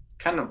it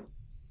kind of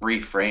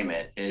reframe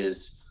it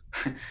is.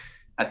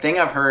 A thing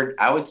I've heard,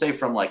 I would say,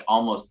 from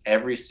almost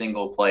every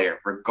single player,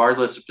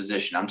 regardless of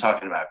position. I'm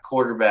talking about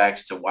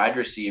quarterbacks to wide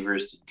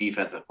receivers to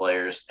defensive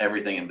players,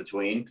 everything in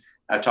between.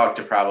 I've talked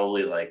to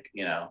probably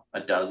a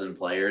dozen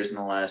players in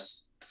the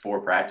last 4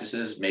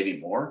 practices, maybe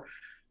more.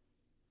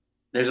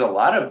 There's a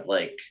lot of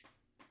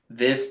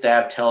this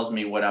staff tells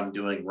me what I'm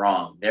doing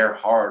wrong. They're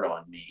hard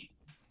on me,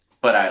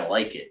 but I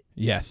like it.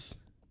 Yes.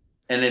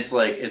 And it's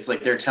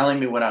like they're telling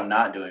me what I'm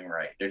not doing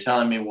right. They're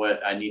telling me what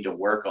I need to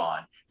work on.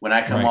 When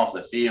I come off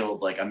the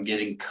field, I'm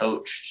getting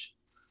coached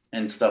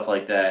and stuff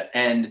like that.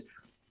 And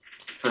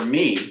for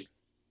me,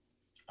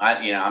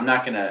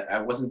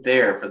 I wasn't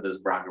there for those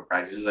Bronco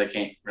practices. I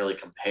can't really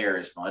compare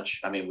as much.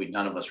 I mean,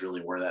 none of us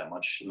really were that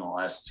much in the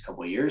last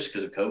couple of years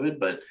because of COVID,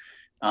 but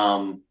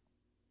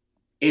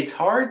it's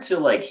hard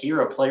to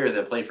hear a player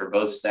that played for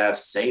both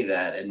staffs say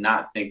that and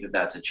not think that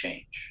that's a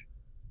change.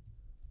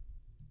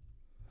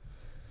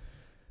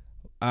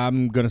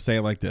 I'm going to say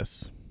it like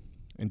this.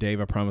 And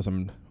Dave, I promise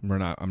I'm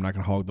not going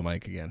to hog the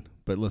mic again.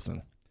 But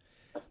listen,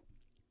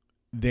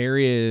 there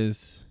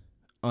is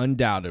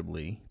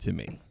undoubtedly, to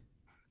me,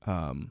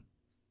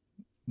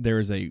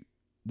 there's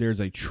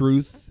a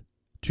truth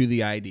to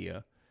the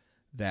idea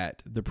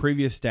that the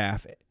previous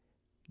staff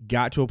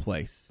got to a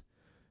place,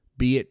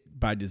 be it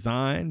by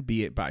design,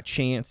 be it by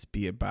chance,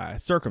 be it by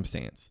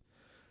circumstance,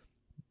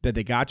 that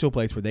they got to a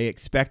place where they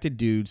expected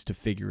dudes to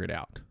figure it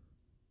out.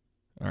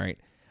 All right.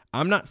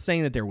 I'm not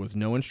saying that there was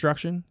no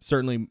instruction.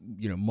 Certainly,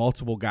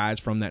 multiple guys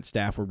from that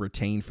staff were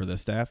retained for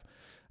this staff.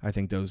 I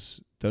think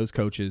those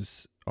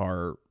coaches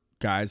are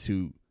guys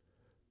who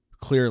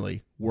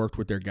clearly worked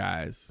with their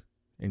guys,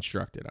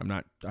 instructed. I'm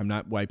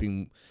not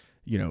wiping,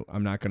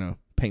 I'm not going to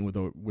paint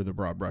with a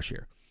broad brush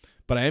here.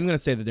 But I am going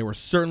to say that there were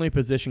certainly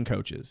position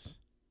coaches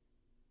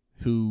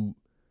who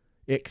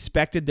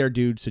expected their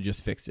dudes to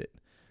just fix it.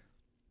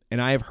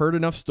 And I have heard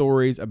enough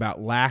stories about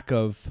lack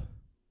of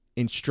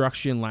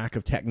instruction, lack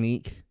of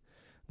technique,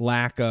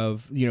 lack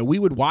of, we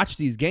would watch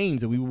these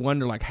games and we would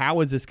wonder, like,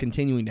 how is this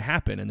continuing to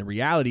happen? And the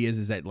reality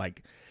is that,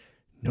 like,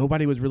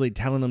 nobody was really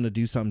telling them to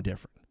do something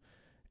different.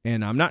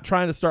 And I'm not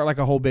trying to start like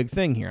a whole big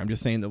thing here. I'm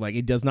just saying that, like,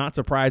 it does not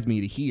surprise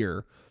me to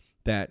hear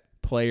that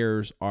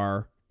players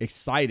are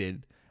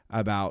excited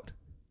about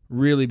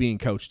really being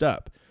coached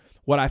up.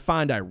 What I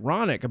find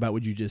ironic about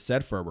what you just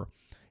said, Ferber,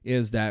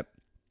 is that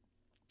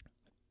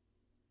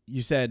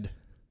you said,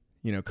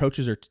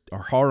 coaches are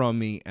hard on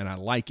me and I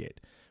like it,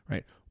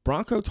 right?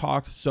 Bronco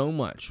talked so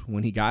much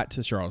when he got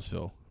to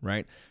Charlottesville,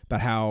 right, about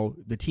how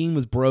the team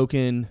was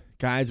broken.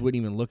 Guys wouldn't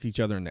even look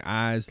each other in the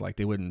eyes. Like,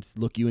 they wouldn't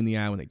look you in the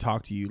eye when they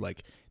talked to you,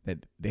 like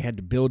that they had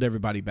to build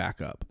everybody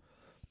back up.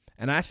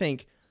 And I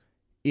think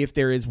if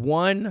there is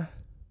one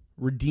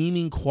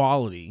redeeming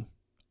quality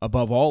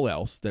above all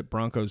else that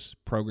Broncos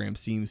program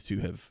seems to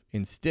have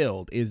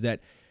instilled, is that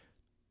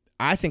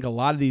I think a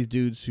lot of these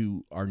dudes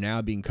who are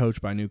now being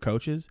coached by new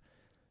coaches,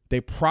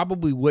 they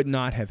probably would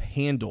not have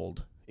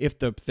handled, if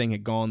the thing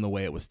had gone the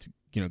way it was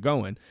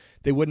going,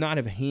 they would not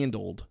have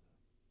handled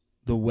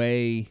the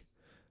way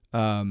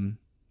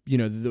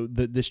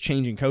this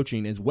change in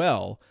coaching as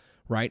well,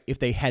 right, if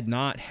they had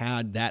not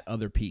had that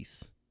other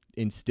piece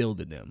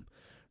instilled in them,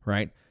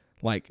 right?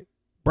 Like,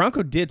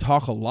 Bronco did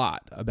talk a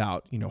lot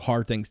about,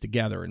 hard things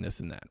together and this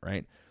and that,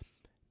 right?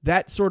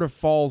 That sort of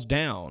falls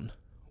down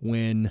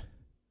when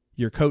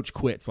your coach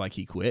quits like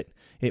he quit.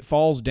 It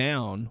falls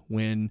down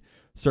when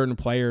certain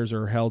players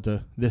are held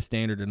to this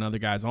standard and other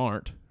guys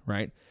aren't,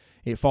 right?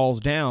 It falls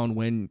down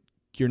when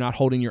you're not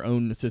holding your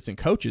own assistant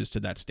coaches to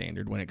that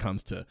standard when it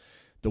comes to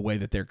the way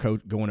that they're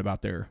going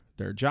about their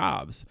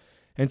jobs.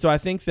 And so I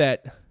think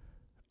that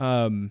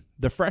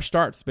the fresh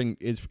start's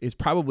is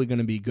probably going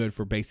to be good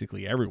for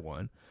basically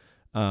everyone.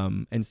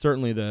 And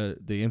certainly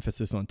the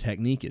emphasis on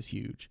technique is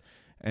huge.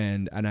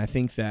 And I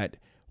think that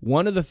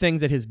one of the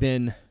things that has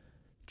been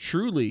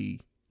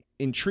truly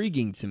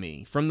intriguing to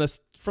me from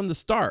the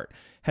start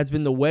has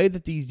been the way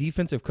that these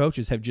defensive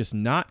coaches have just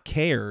not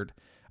cared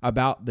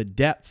about the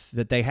depth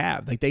that they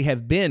have. Like, they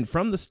have been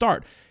from the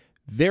start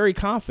very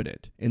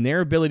confident in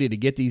their ability to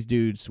get these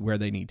dudes where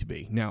they need to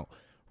be. Now,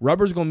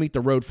 rubber's going to meet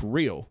the road for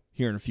real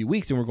here in a few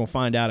weeks, and we're going to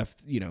find out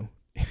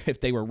if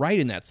they were right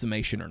in that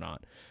summation or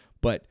not.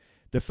 But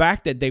the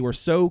fact that they were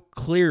so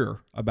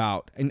clear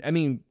about, and I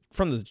mean,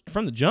 from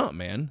the jump,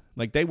 man,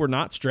 like, they were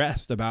not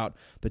stressed about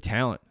the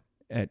talent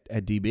at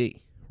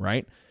DB,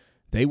 right?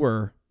 They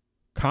were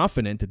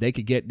confident that they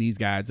could get these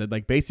guys that,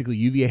 like, basically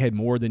UVA had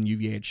more than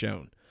UVA had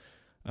shown.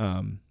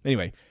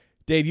 Anyway,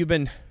 Dave, you've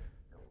been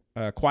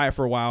quiet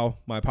for a while.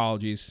 My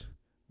apologies.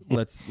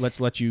 Let's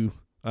let you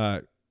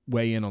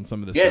weigh in on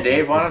some of this. Yeah, stuff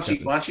Dave, why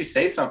don't you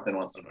say something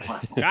once in a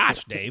while?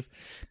 Gosh, Dave,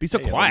 be so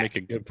quiet. I'm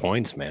making good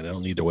points, man. I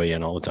don't need to weigh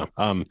in all the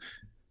time.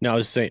 No, I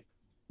was saying,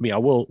 I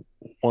will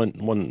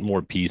one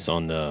more piece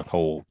on the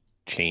whole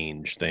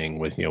change thing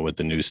with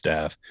the new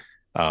staff.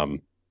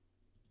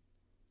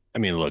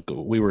 Look,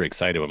 we were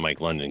excited when Mike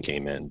London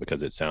came in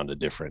because it sounded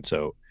different.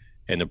 So,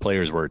 and the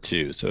players were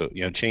too. So,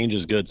 change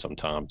is good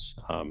sometimes.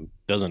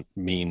 Doesn't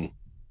mean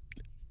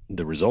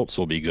the results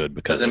will be good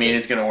because doesn't mean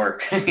it's going to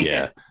work.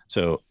 Yeah.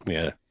 So,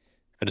 yeah,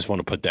 I just want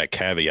to put that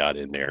caveat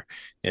in there.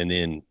 And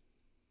then,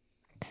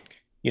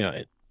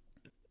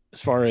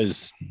 as far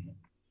as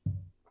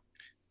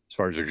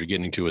what you're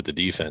getting to with the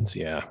defense,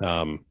 yeah.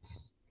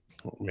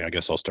 I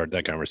guess I'll start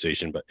that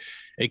conversation, but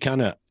it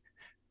kind of,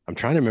 I'm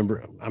trying to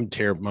remember. I'm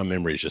terrible. My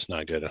memory is just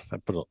not good. I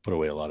put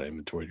away a lot of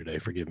inventory today.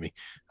 Forgive me.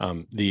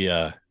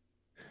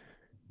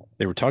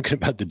 They were talking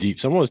about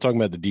someone was talking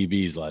about the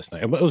DBs last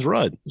night. It was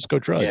Rudd. It was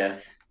Coach Rudd. Yeah.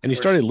 And he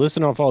started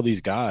listing off all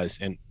these guys,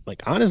 and,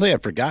 like, honestly, I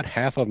forgot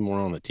half of them were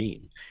on the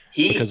team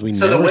because we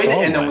never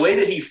saw them. The way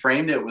that he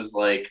framed it was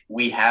like,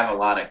 we have a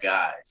lot of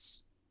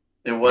guys.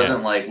 It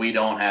wasn't like we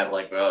don't have,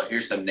 like, well,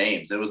 here's some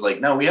names. It was like,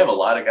 no, we have a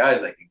lot of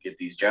guys that can get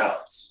these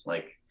jobs.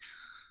 Like,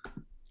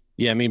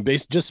 yeah, I mean,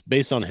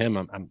 based on him,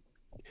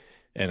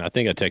 and I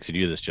think I texted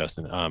you this,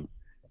 Justin.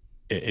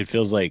 It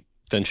feels like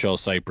Fenchel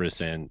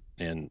Cypress and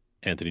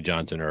Anthony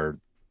Johnson are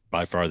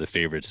by far the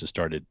favorites to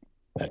start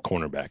at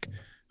cornerback.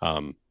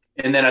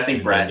 And then I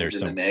think Bratton's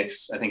in the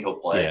mix. I think he'll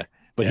play. Yeah,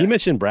 but he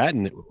mentioned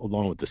Bratton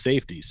along with the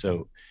safety,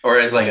 or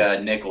as like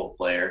a nickel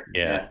player.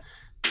 Yeah.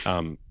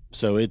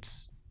 So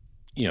it's,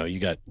 you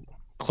got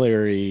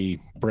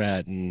Clary,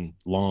 Bratton,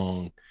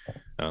 Long.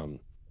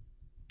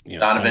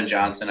 Donovan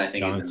Johnson, I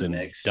think, is in the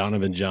mix.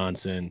 Donovan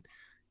Johnson,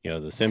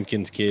 the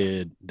Simpkins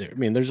kid.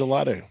 There's a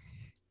lot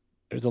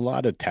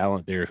of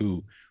talent there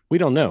who we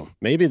don't know.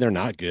 Maybe they're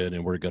not good,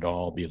 and we're going to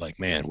all be like,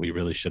 man, we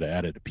really should have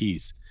added a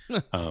piece.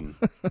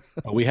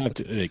 But we have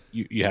to.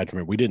 You have to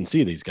remember, we didn't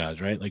see these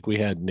guys, right? Like we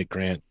had Nick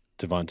Grant,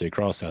 Devontae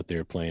Cross out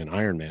there playing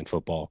Ironman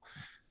football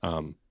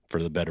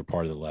for the better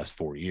part of the last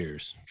 4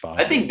 years.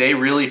 I think they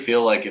really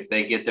feel like if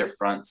they get their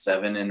front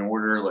seven in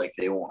order, like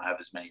they won't have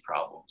as many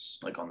problems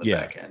like on the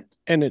back end.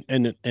 And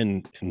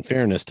in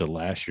fairness to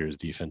last year's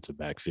defensive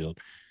backfield,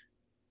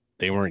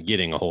 they weren't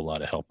getting a whole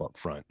lot of help up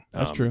front.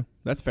 That's true.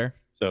 That's fair.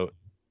 So,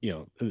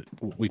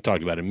 we've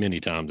talked about it many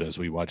times as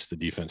we watched the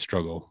defense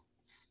struggle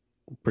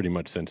pretty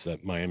much since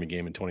that Miami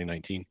game in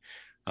 2019.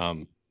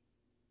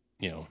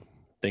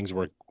 Things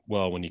work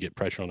well when you get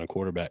pressure on a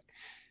quarterback.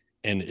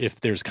 And if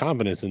there's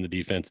confidence in the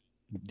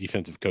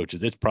defensive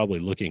coaches, it's probably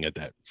looking at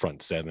that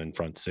front seven,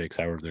 front six,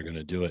 however they're going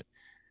to do it,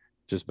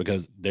 just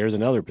because there's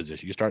another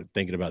position. You start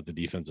thinking about the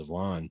defensive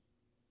line.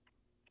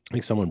 I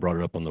think someone brought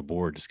it up on the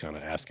board, just kind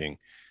of asking,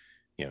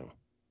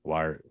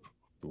 why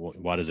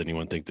does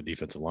anyone think the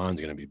defensive line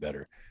is going to be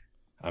better?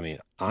 I mean,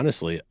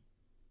 honestly,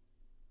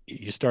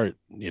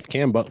 if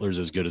Cam Butler's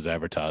as good as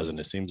advertised, and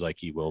it seems like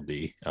he will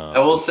be. I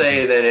will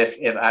say that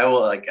if I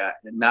will,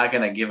 not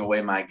going to give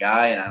away my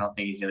guy, and I don't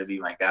think he's going to be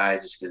my guy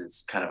just because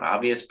it's kind of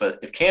obvious, but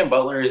if Cam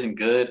Butler isn't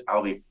good,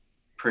 I'll be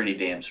pretty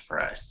damn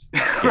surprised.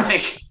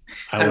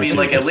 At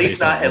least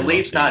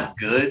not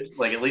good,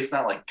 at least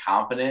not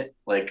confident,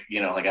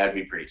 I'd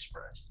be pretty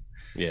surprised.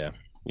 Yeah.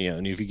 Yeah.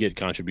 And if you get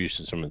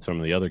contributions from some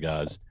of the other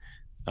guys,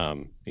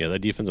 that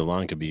defensive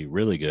line could be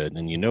really good.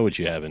 And what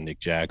you have in Nick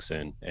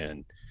Jackson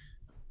and,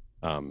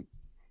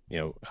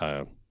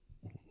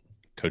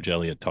 Coach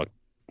Elliott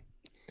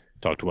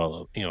talked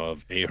well,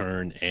 of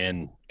Ahern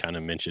and kind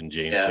of mentioned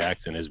James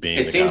Jackson as being.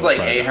 It seems like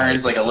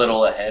Ahern's a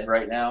little ahead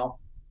right now.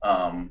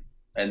 And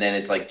then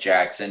it's like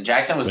Jackson.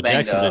 Jackson was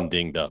banged Jackson's up. been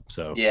dinged up.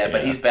 So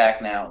but he's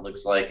back now, it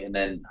looks like. And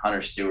then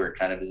Hunter Stewart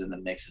kind of is in the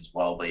mix as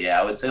well. But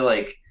I would say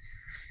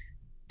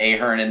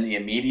Ahern in the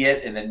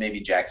immediate, and then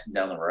maybe Jackson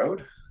down the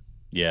road.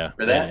 Yeah.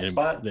 For that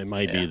spot. It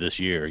might be this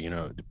year,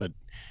 but.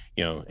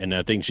 And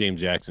I think James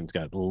Jackson's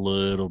got a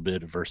little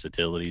bit of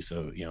versatility.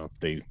 So, if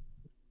they,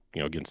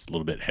 against a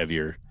little bit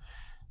heavier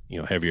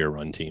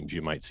run teams,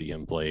 you might see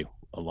him play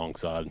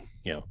alongside,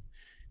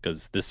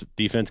 because this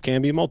defense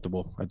can be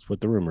multiple. That's what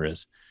the rumor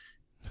is.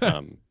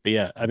 But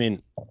yeah, I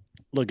mean,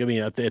 look,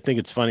 I think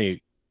it's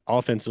funny.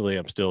 Offensively,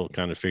 I'm still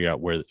trying to figure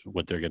out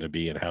what they're going to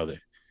be and how they,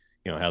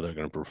 how they're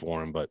going to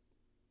perform. But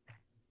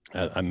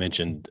I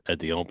mentioned at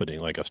the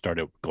opening, I've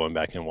started going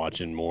back and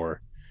watching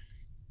more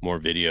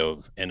video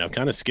and I've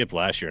kind of skipped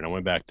last year, and I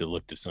went back to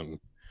look at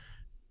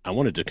I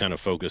wanted to kind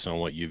of focus on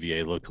what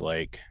UVA looked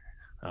like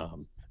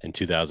in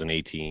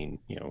 2018,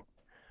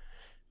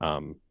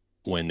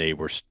 when they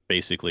were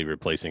basically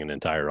replacing an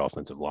entire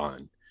offensive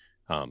line,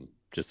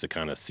 just to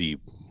kind of see,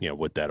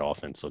 what that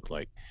offense looked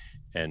like.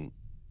 And,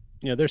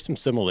 there's some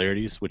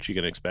similarities, which you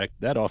can expect.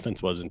 That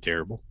offense wasn't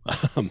terrible.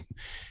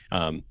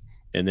 And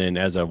then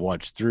as I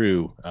watched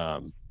through,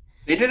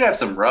 they did have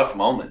some rough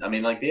moments. I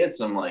mean, they had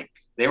some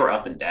they were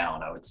up and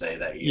down, I would say,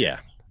 that year. Yeah,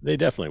 they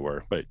definitely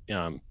were. But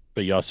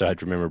you also had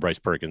to remember Bryce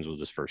Perkins was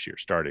his first year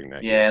starting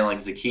that year. Yeah,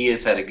 and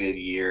Zacchaeus had a good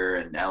year,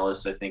 and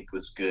Ellis, I think,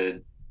 was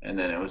good. And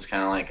then it was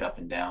kind of up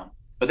and down.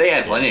 But they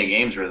had plenty of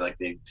games where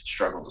they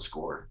struggled to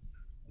score.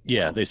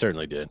 Yeah, they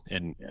certainly did.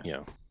 And,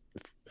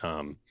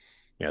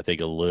 I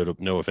think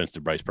no offense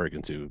to Bryce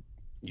Perkins, who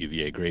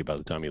UVA great by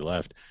the time he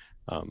left.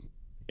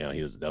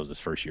 That was his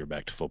first year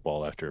back to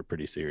football after a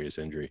pretty serious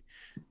injury.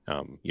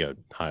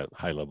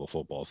 High level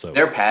football. So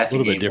their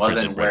passing game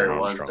wasn't where it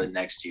was the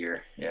next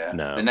year. Yeah.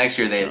 No, the next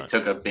year they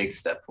took a big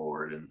step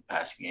forward in the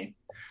passing game.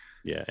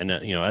 Yeah. And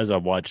as I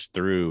watched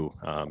through,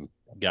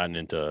 gotten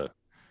into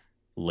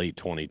late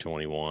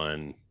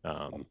 2021,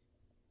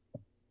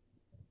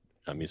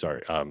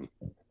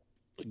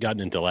 gotten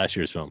into last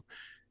year's film,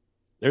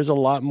 there's a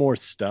lot more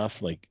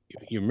stuff.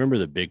 You remember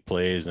the big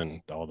plays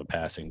and all the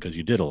passing because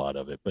you did a lot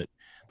of it, but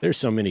there's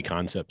so many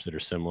concepts that are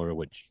similar to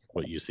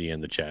what you see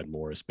in the Chad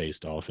Morris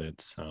based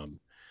offense.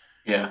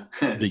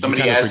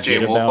 Somebody asked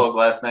Jay Woolfolk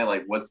last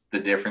night, what's the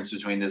difference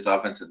between this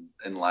offense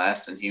and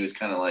last? And he was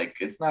kind of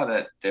it's not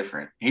that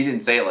different. He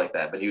didn't say it like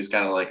that, but he was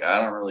kind of I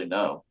don't really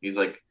know. He's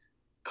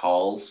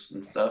calls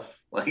and stuff.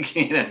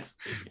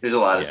 There's a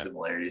lot of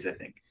similarities, I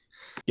think.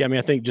 Yeah. I mean,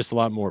 I think just a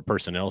lot more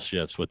personnel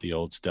shifts with the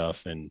old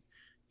stuff, and,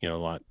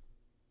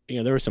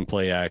 there was some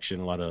play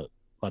action, a lot of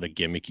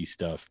gimmicky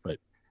stuff, but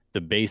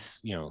the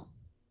base, there's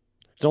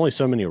only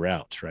so many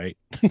routes, right?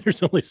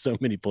 There's only so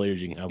many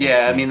players you can have.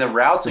 Yeah, I mean, the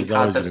routes and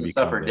concepts and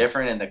stuff are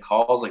different, and the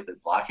calls, the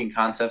blocking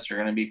concepts, are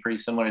going to be pretty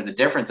similar. The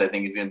difference, I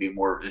think, is going to be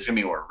more. There's going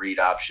to be more read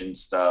option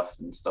stuff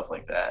and stuff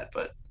like that.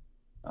 But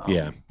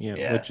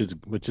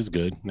which is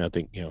good. And I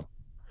think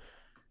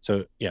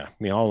So yeah, I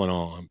mean, all in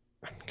all,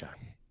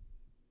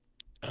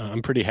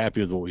 I'm pretty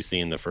happy with what we see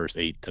in the first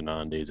 8 to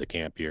 9 days of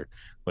camp here,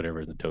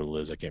 whatever the total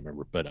is. I can't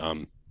remember, but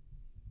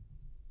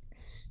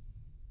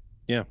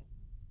yeah.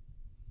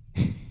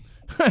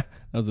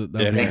 That was a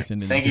nice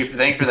ending. Thank you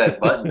for that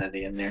button at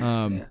the end there.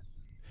 Yeah.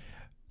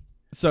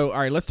 So, all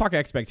right, let's talk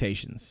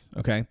expectations.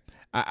 Okay,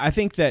 I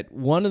think that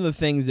one of the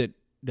things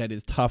that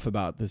is tough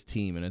about this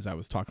team, and as I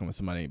was talking with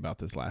somebody about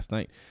this last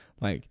night,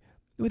 like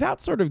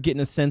without sort of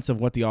getting a sense of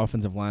what the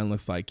offensive line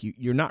looks like,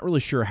 you're not really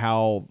sure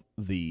how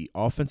the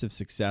offensive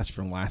success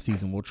from last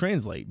season will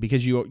translate,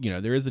 because you know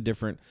there is a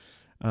different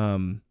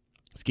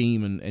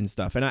scheme and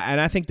stuff, and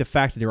I think the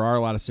fact that there are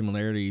a lot of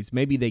similarities,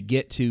 maybe they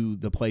get to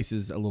the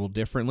places a little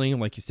differently.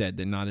 Like you said,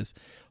 they're not as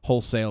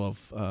wholesale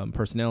of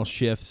personnel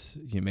shifts.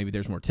 Maybe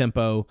there's more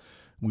tempo.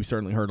 We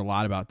certainly heard a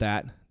lot about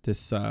that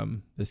this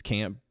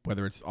camp,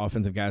 whether it's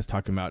offensive guys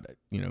talking about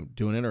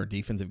doing it, or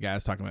defensive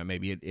guys talking about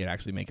maybe it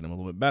actually making them a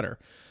little bit better.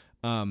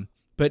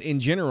 But in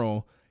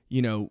general,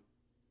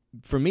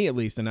 for me at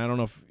least, and I don't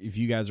know if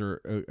you guys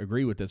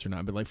agree with this or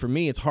not, but like for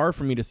me, it's hard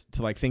for me to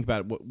like think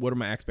about what are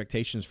my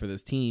expectations for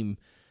this team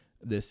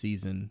this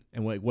season,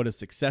 and what does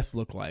success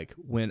look like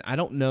when I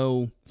don't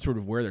know sort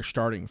of where they're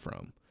starting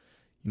from.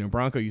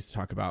 Bronco used to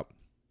talk about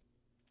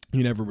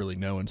you never really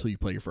know until you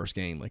play your first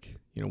game, like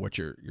what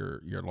your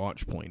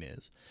launch point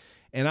is,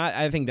 and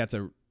I think that's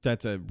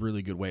a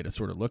really good way to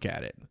sort of look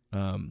at it.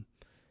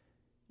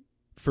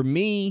 For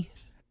me,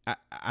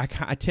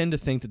 I tend to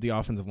think that the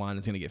offensive line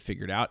is going to get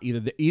figured out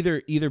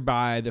either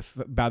by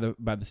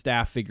the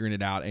staff figuring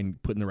it out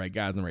and putting the right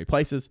guys in the right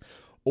places,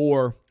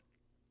 or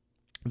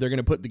they're going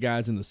to put the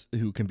guys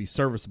who can be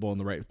serviceable in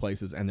the right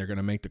places, and they're going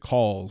to make the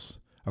calls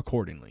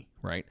accordingly,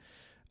 right?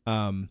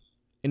 And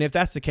if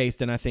that's the case,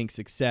 then I think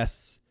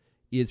success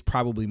is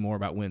probably more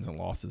about wins and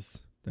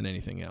losses than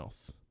anything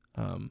else.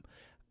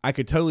 I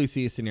could totally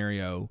see a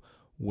scenario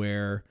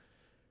where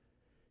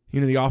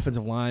the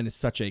offensive line is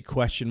such a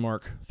question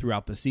mark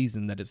throughout the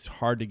season that it's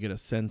hard to get a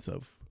sense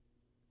of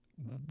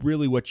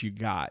really what you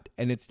got.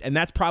 And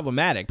that's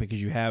problematic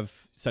because you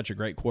have such a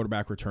great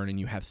quarterback returning,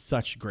 you have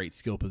such great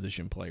skill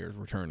position players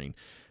returning.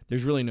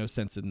 There's really no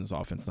sense in this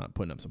offense not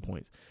putting up some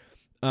points.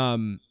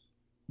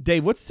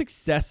 Dave, what's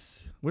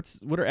success?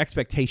 What are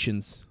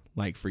expectations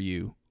like for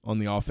you on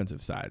the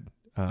offensive side?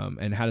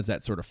 And how does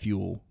that sort of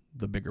fuel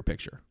the bigger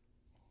picture?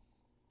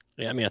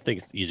 Yeah, I mean, I think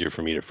it's easier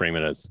for me to frame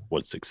it as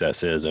what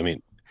success is. I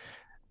mean,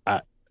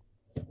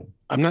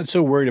 I'm not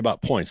so worried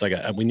about points. Like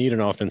we need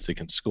an offense that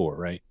can score,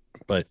 right?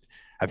 But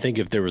I think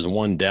if there was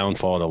one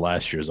downfall to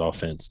last year's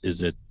offense, is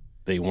that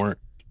they weren't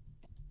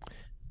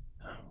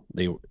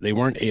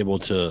able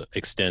to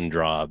extend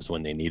drives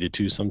when they needed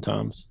to.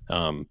 Sometimes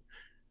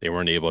they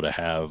weren't able to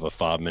have a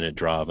 5-minute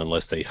drive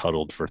unless they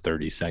huddled for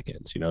 30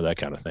 seconds, that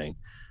kind of thing.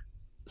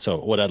 So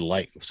what I'd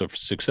like, so for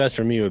success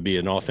for me would be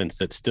an offense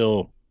that's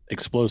still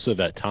explosive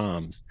at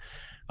times,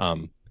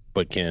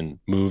 but can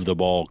move the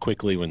ball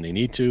quickly when they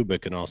need to,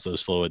 but can also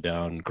slow it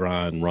down,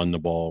 grind, run the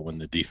ball when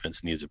the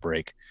defense needs a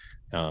break.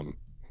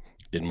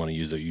 Didn't want to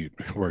use the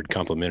word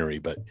complimentary,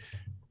 but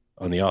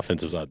on the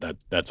offensive side,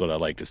 that's what I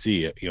like to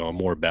see, a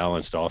more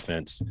balanced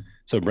offense.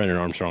 So Brennan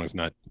Armstrong's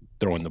not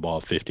throwing the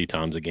ball 50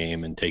 times a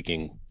game and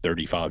taking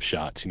 35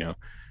 shots.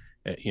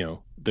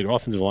 The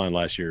offensive line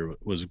last year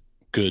was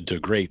good to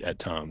great at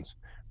times,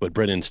 but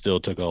Brennan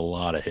still took a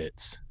lot of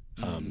hits.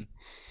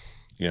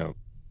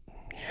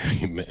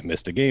 He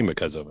missed a game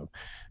because of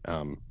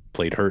him,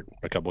 played hurt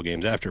a couple of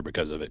games after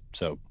because of it.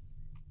 So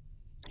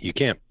you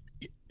can't,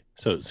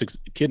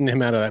 kidding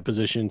him out of that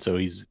position. So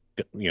he's,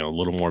 a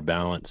little more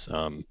balance.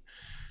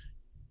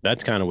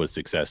 That's kind of what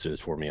success is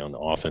for me on the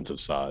offensive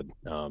side.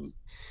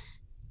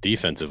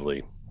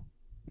 Defensively,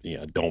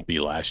 don't be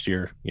last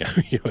year,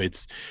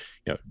 it's,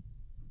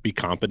 be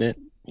competent,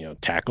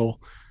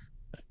 tackle.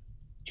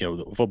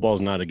 Football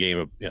is not a game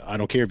of, I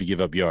don't care if you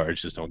give up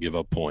yards, just don't give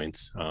up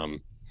points.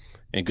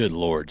 And good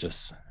Lord,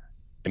 if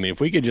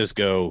we could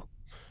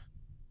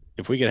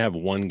have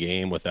one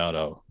game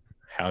without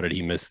how did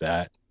he miss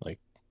that? Like,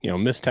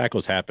 missed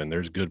tackles happen.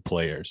 There's good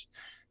players,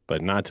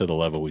 but not to the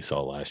level we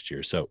saw last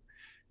year. So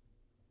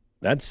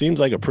that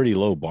seems like a pretty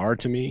low bar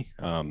to me.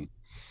 I'm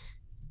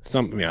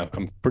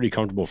pretty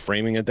comfortable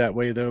framing it that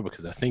way though,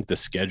 because I think the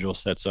schedule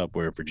sets up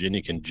where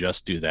Virginia can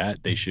just do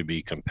that. They should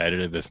be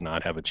competitive, if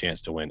not have a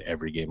chance to win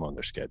every game on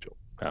their schedule.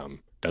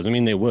 Doesn't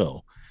mean they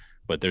will,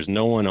 but there's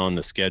no one on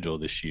the schedule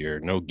this year,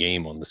 no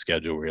game on the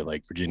schedule where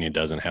like Virginia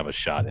doesn't have a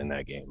shot in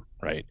that game,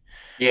 right?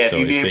 Yeah, so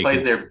if UVA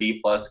plays their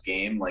B+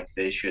 game, like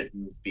they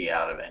shouldn't be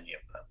out of any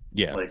of them.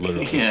 Yeah,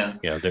 literally. Yeah.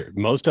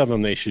 Most of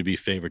them they should be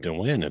favored to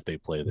win if they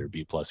play their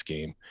B+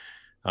 game.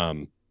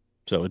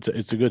 So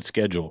it's a good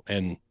schedule,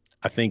 and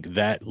I think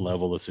that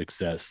level of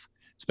success,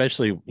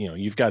 especially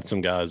you've got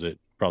some guys that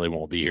probably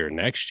won't be here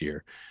next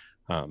year.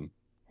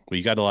 But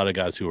you got a lot of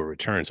guys who will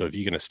return. So if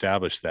you can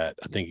establish that,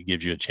 I think it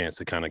gives you a chance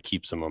to kind of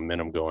keep some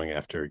momentum going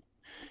after,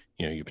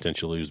 you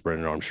potentially lose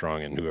Brennan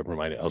Armstrong and whoever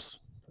else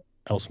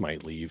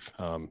might leave.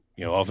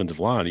 Offensive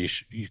line, you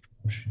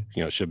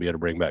should be able to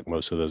bring back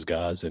most of those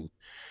guys and,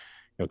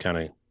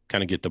 kind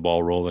of get the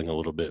ball rolling a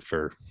little bit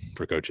for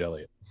Coach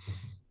Elliott.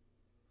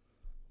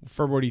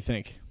 Ferb, what do you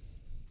think?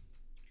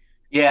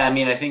 Yeah, I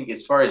mean, I think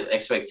as far as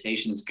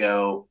expectations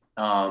go,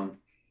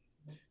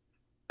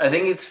 I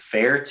think it's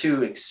fair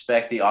to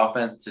expect the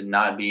offense to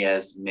not be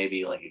as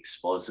maybe like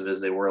explosive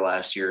as they were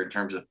last year in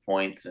terms of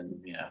points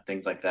and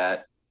things like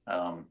that.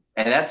 And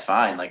that's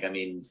fine. Like, I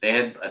mean, they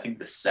had, I think,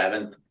 the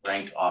 7th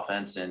ranked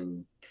offense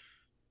in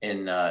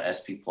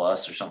SP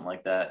Plus or something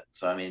like that.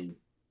 So I mean,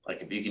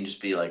 like, if you can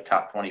just be like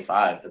top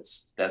 25,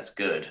 that's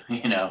good,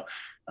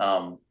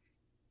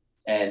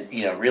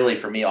 and really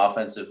for me,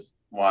 offensive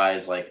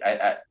wise, like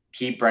I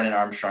keep Brennan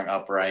Armstrong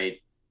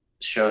upright,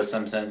 show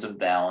some sense of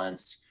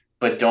balance,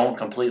 but don't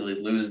completely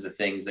lose the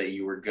things that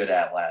you were good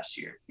at last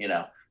year.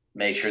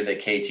 Make sure that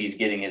KT's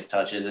getting his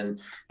touches. And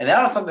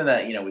that was something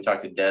that, we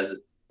talked to Des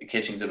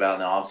Kitchings about in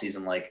the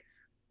offseason, like,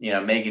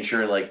 making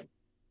sure, like,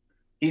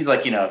 he's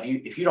like,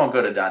 if you don't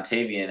go to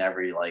Dontavian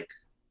every like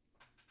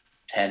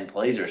 10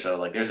 plays or so,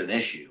 like, there's an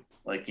issue.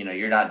 Like,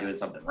 you're not doing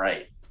something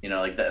right.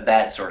 Like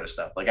that sort of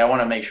stuff. Like, I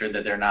want to make sure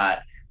that they're not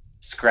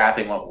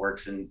scrapping what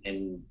works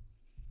in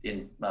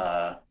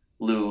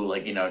lieu,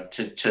 like,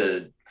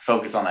 to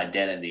focus on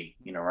identity,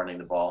 running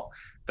the ball.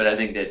 But I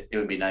think that it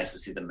would be nice to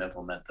see them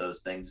implement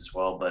those things as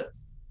well. But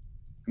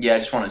yeah, I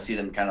just want to see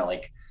them kind of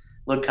like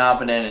look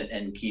competent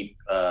and keep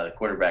the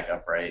quarterback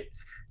upright.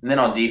 And then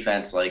on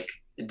defense, like,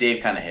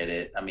 Dave kind of hit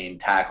it. I mean,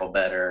 tackle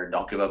better,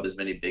 don't give up as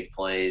many big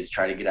plays,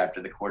 try to get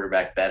after the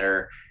quarterback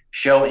better,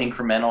 show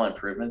incremental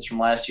improvements from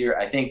last year.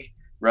 I think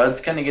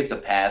Rudds kind of gets a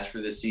pass for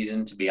this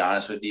season, to be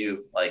honest with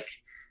you. Like,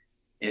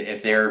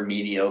 if they're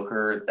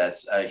mediocre,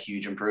 that's a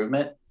huge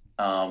improvement.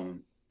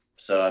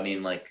 So, I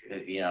mean, like,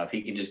 if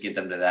he can just get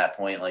them to that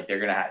point, like, they're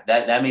going to have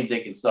that means they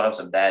can still have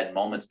some bad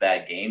moments,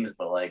 bad games,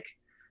 but like,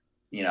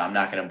 I'm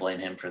not going to blame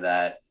him for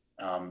that.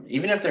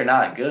 Even if they're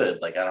not good,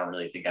 like, I don't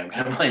really think I'm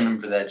going to blame him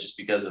for that just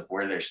because of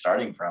where they're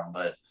starting from,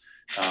 but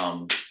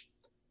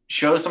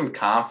show some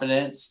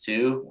confidence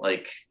too.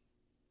 Like,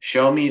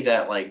 show me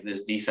that, like,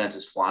 this defense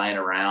is flying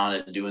around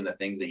and doing the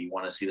things that you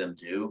want to see them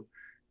do.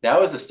 That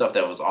was the stuff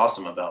that was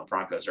awesome about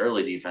Broncos'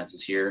 early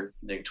defenses here.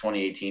 I think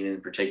 2018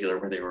 in particular,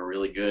 where they were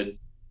really good.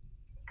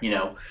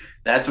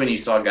 That's when you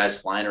saw guys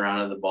flying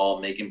around the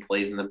ball, making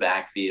plays in the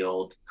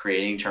backfield,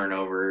 creating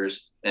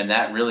turnovers. And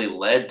that really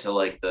led to,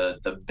 like,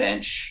 the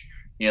bench,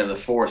 the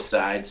fourth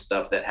side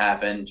stuff that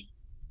happened.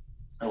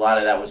 A lot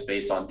of that was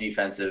based on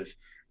defensive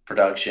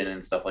production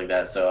and stuff like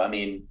that. So, I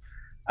mean,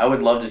 I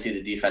would love to see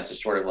the defense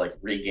just sort of like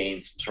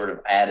regain some sort of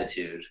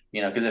attitude,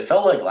 because it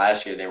felt like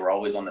last year they were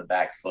always on the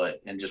back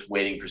foot and just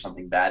waiting for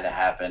something bad to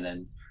happen.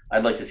 And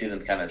I'd like to see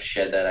them kind of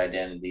shed that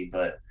identity.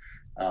 But,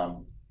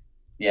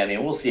 yeah, I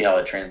mean, we'll see how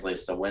it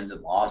translates to wins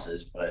and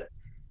losses. But,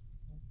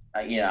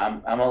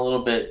 I'm a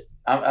little bit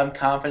 – I'm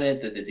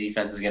confident that the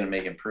defense is going to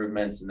make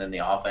improvements, and then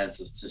the offense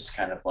is just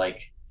kind of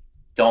like,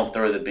 don't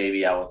throw the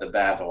baby out with the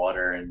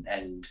bathwater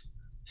and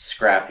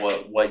scrap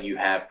what you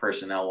have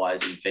personnel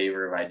wise in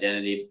favor of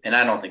identity. And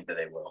I don't think that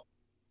they will.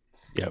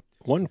 Yeah.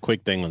 One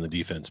quick thing on the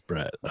defense,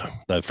 Brett, that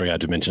I forgot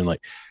to mention,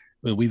 like,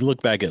 when we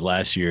look back at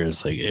last year,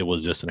 it's like, it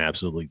was just an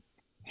absolutely,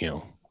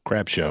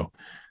 crap show.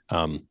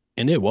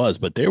 And it was,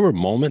 but there were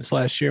moments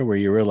last year where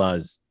you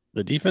realize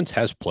the defense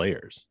has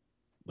players.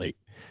 Like,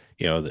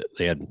 they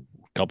had a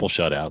couple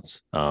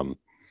shutouts.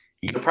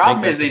 The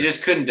problem is they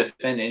just couldn't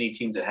defend any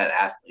teams that had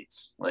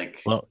athletes.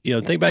 Like, well,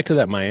 think back to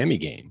that Miami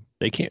game.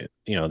 They can't,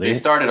 they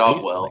started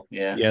off well.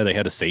 Yeah. Yeah. They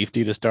had a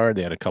safety to start.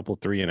 They had a couple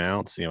 3 and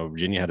outs.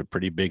 Virginia had a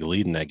pretty big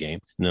lead in that game.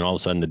 And then all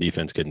of a sudden the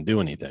defense couldn't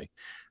do anything.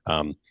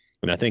 And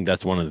I think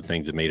that's one of the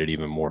things that made it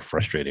even more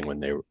frustrating when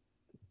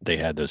they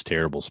had those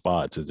terrible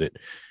spots, is it,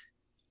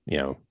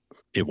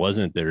 it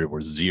wasn't there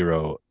were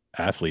 0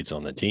 athletes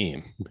on the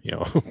team,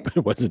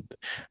 it wasn't,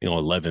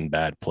 11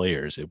 bad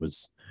players. It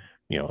was,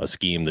 a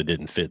scheme that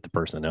didn't fit the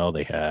personnel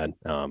they had,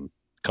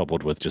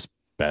 coupled with just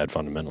bad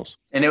fundamentals.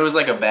 And it was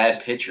like a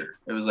bad pitcher.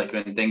 It was like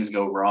when things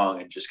go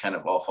wrong, it just kind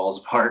of all falls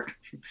apart.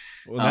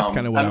 Well, that's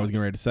kind of what I was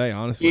getting ready to say,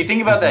 honestly. You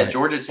think about that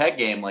Georgia Tech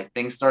game, like,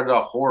 things started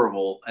off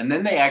horrible, and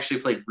then they actually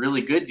played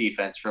really good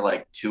defense for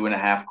like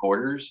 2.5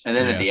 quarters. And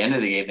then at the end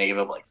of the game, they gave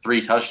up like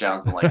 3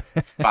 touchdowns in like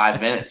 5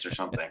 minutes or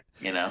something,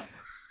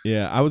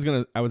 Yeah, I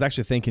was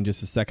actually thinking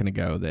just a second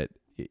ago that,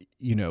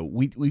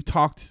 we've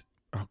talked,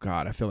 oh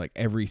God, I feel like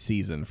every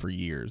season for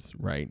years,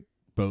 right?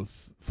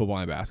 Both football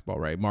and basketball,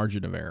 right?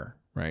 Margin of error,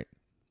 right?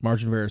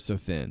 Margin of error is so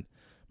thin.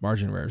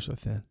 Margin of error is so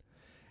thin.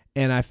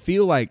 And I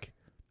feel like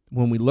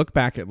when we look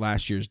back at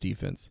last year's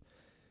defense,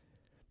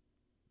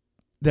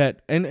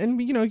 that, and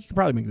you can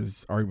probably make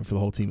this argument for the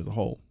whole team as a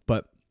whole,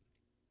 but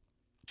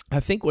I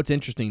think what's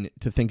interesting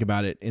to think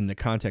about it in the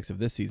context of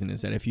this season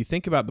is that if you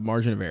think about the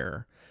margin of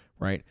error,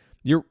 right?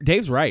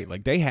 Dave's right.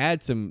 Like, they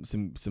had some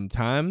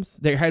times,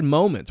 they had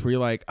moments where you're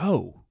like,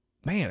 oh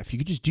man, if you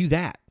could just do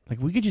that,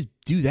 like, we could just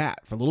do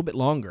that for a little bit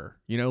longer,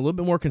 a little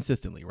bit more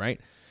consistently,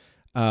 right?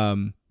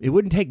 It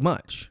wouldn't take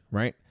much,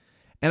 right?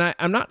 And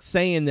I'm not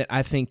saying that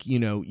I think,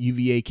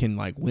 UVA can,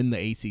 like, win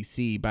the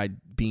ACC by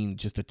being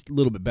just a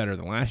little bit better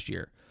than last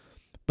year.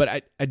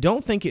 But I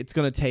don't think it's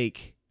going to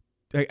take,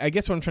 I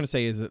guess what I'm trying to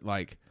say is that,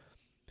 like,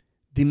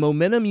 the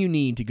momentum you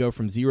need to go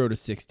from 0 to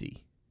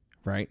 60,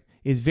 right,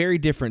 is very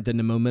different than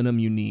the momentum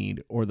you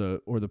need or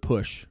the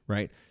push,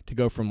 right, to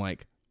go from,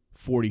 like,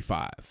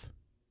 45,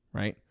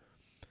 right?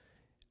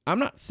 I'm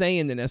not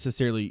saying that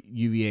necessarily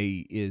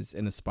UVA is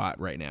in a spot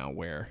right now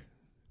where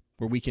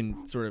we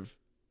can sort of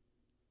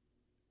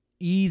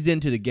ease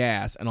into the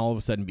gas and all of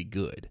a sudden be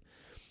good.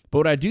 But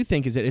what I do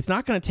think is that it's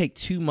not going to take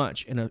too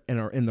much in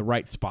the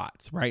right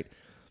spots, right?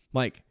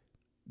 Like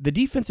the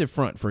defensive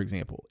front, for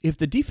example. If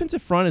the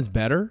defensive front is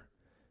better,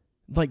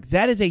 like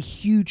that is a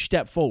huge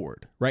step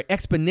forward, right?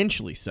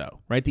 Exponentially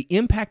so, right? The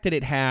impact that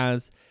it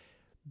has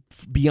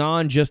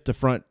beyond just the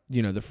front,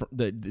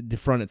 the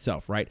front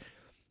itself, right?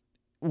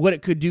 What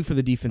it could do for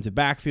the defensive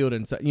backfield,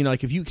 and so,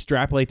 like if you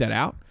extrapolate that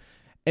out,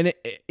 and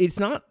it's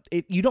not,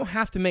 you don't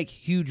have to make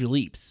huge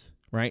leaps,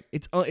 right?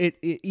 It's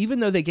even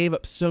though they gave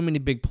up so many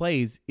big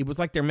plays, it was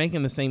like they're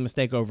making the same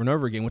mistake over and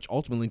over again, which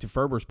ultimately, to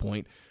Ferber's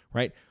point,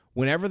 right?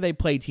 Whenever they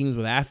played teams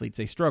with athletes,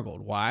 they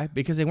struggled. Why?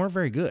 Because they weren't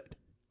very good,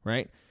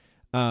 right?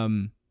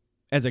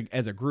 As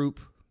a group,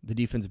 the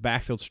defensive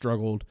backfield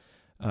struggled.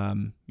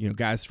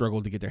 Guys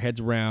struggled to get their heads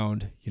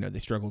around. They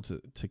struggled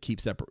to keep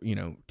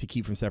to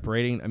keep from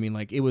separating. I mean,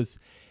 like it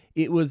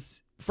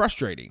was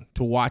frustrating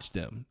to watch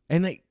them,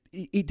 and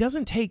it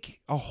doesn't take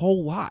a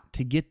whole lot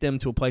to get them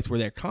to a place where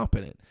they're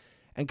competent,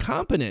 and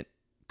competent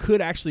could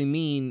actually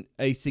mean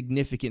a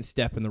significant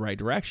step in the right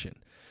direction.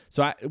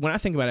 So when I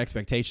think about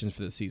expectations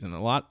for this season,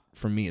 a lot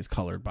for me is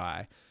colored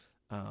by,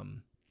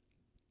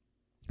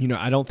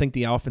 I don't think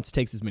the offense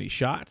takes as many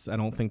shots. I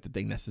don't think that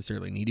they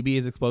necessarily need to be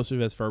as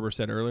explosive as Ferber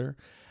said earlier.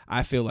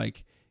 I feel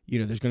like,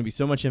 there's going to be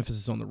so much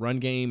emphasis on the run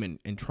game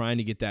and trying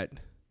to get that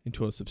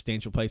into a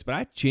substantial place. But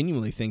I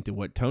genuinely think that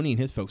what Tony and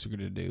his folks are going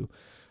to do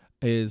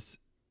is,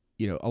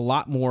 a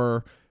lot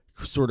more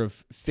sort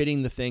of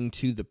fitting the thing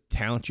to the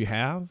talent you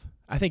have.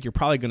 I think you're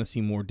probably going to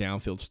see more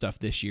downfield stuff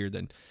this year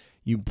than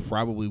you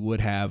probably would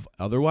have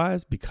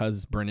otherwise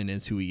because Brennan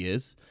is who he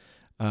is.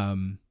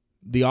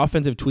 The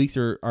offensive tweaks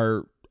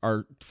are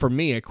for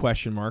me a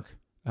question mark,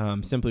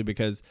 simply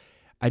because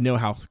I know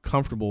how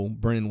comfortable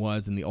Brennan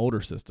was in the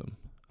older system.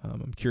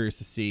 I'm curious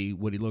to see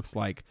what he looks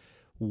like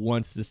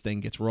once this thing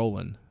gets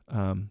rolling.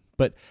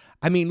 But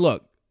I mean,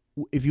 look,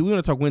 if you want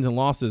to talk wins and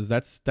losses,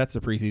 that's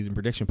a preseason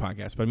prediction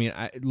podcast. But I mean,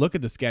 look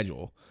at the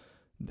schedule.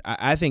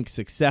 I think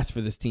success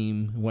for this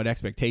team, what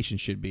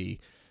expectations should be,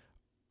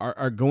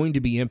 are going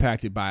to be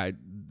impacted by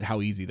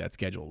how easy that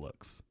schedule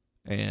looks.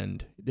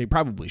 And they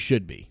probably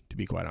should be, to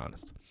be quite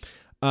honest.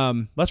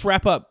 Let's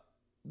wrap up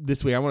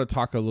this week. I want to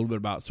talk a little bit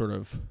about sort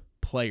of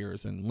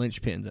players and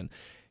linchpins and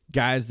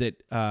guys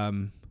that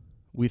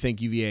we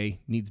think UVA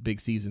needs big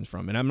seasons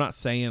from. And I'm not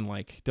saying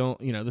like, don't,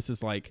 this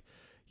is like,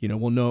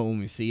 we'll know it when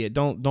we see it.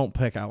 Don't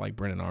pick out like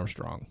Brennan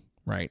Armstrong,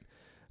 right?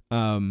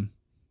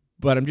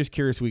 But I'm just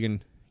curious, we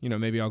can,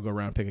 maybe I'll go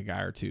around and pick a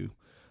guy or two.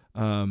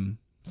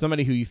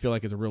 Somebody who you feel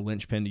like is a real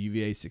linchpin to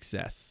UVA's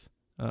success,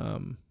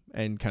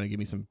 and kind of give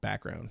me some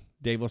background.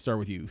 Dave, let's start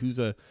with you. Who's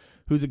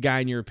a guy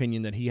in your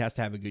opinion that he has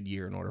to have a good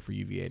year in order for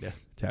UVA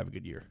to have a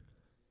good year?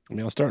 I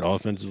mean, I'll start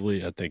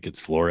offensively. I think it's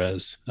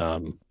Flores.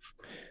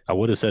 I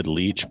would have said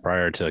Leach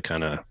prior to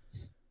kind of,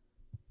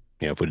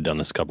 if we'd have done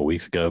this a couple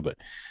weeks ago, but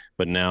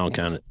now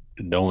kind of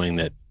knowing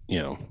that,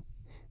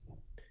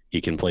 he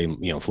can play,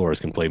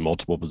 Flores can play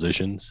multiple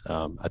positions.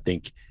 I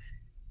think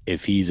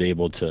if he's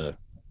able to,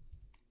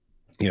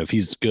 if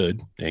he's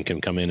good and can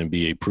come in and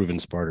be a proven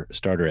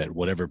starter at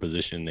whatever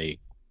position they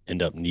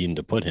end up needing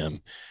to put him,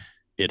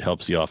 it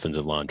helps the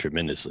offensive line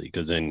tremendously,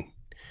 because then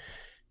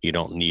you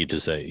don't need to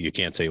say, you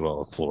can't say,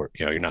 well,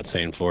 you're not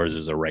saying Flores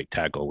is a right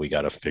tackle. We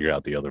got to figure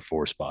out the other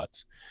four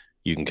spots.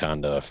 You can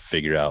kind of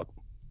figure out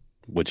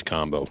which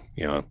combo,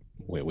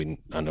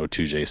 I know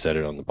Tujay said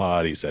it on the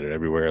pod. He said it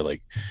everywhere,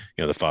 like,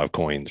 the 5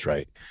 coins,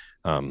 right?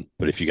 But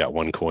if you got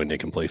one coin, they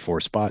can play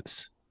 4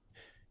 spots.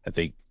 I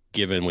think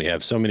given we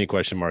have so many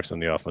question marks on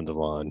the offensive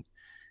line,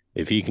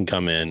 if he can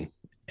come in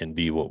and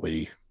be what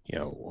we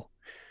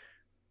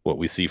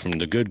see from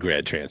the good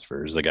grad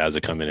transfers, the guys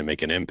that come in and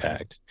make an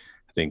impact,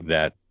 I think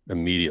that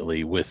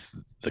immediately with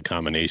the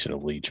combination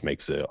of Leach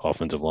makes the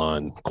offensive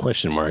line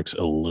question marks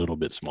a little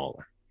bit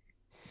smaller.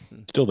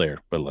 Still there,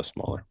 but less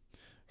smaller.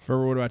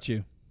 Ferber, what about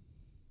you?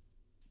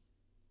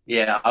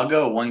 Yeah, I'll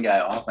go one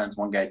guy offense,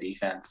 one guy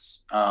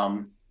defense.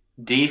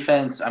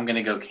 Defense, I'm going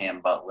to go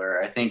Cam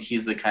Butler. I think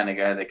he's the kind of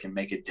guy that can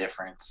make a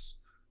difference.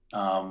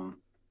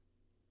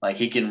 Like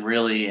he can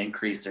really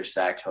increase their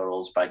sack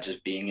totals by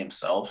just being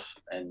himself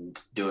and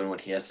doing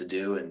what he has to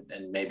do,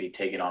 and maybe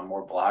taking on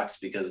more blocks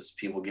because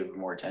people give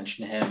more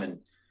attention to him and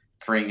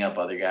freeing up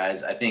other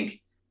guys. I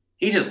think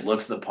he just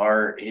looks the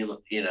part. He,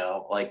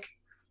 like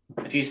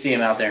if you see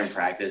him out there in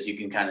practice, you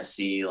can kind of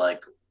see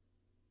like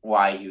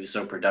why he was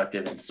so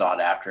productive and sought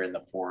after in the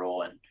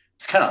portal. And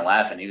he's kind of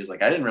laughing. He was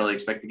like, I didn't really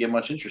expect to get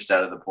much interest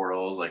out of the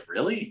portal. I was like,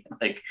 really?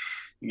 Like,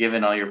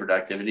 given all your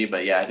productivity.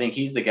 But yeah, I think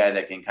he's the guy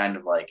that can kind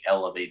of like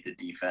elevate the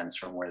defense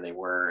from where they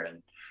were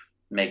and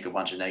make a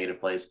bunch of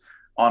negative plays.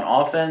 On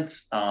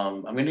offense,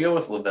 I'm going to go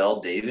with Lavelle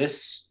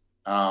Davis.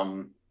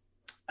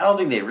 I don't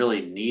think they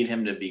really need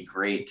him to be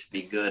great to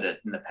be good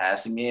in the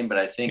passing game, but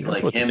I think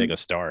like him to take a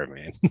star,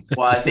 man.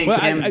 Well, I think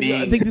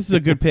I think this is a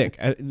good pick.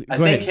 I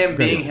think him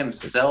being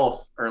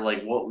himself, or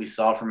like what we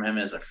saw from him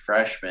as a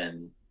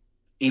freshman,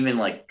 even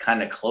like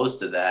kind of close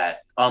to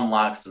that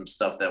unlocks some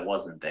stuff that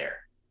wasn't there.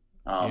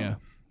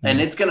 And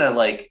it's gonna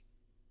like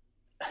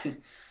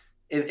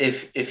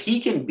if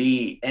he can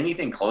be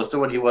anything close to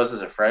what he was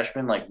as a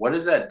freshman, like what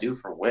does that do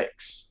for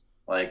Wicks?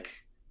 Like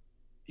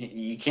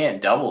you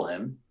can't double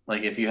him.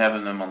 Like if you have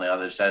him on the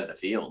other side of the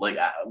field, like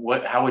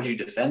how would you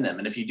defend them?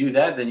 And if you do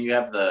that, then you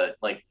have the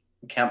like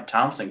Kemp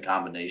Thompson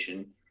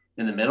combination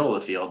in the middle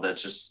of the field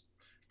that's just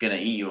gonna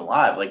eat you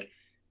alive. Like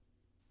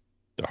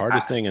the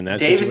hardest thing in that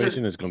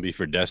situation is going to be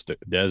for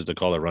Dez to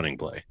call a running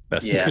play.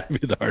 That's going to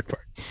be the hard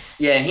part.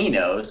 Yeah, and he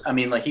knows. I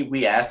mean, like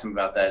we asked him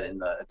about that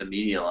at the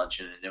media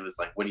luncheon, and it was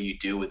like, "What do you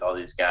do with all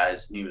these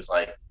guys?" And he was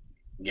like,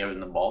 "Give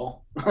them the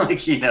ball."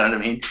 Like, you know what I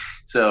mean?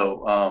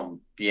 So,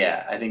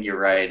 yeah, I think you're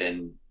right,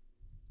 and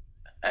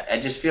I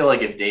just feel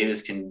like if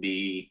Davis can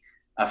be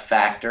a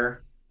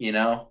factor, you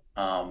know,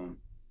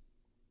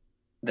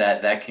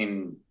 that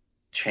can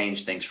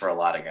change things for a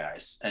lot of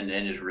guys and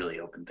just really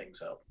open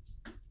things up.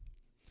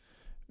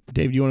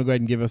 Dave, do you want to go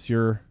ahead and give us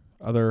your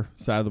other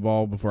side of the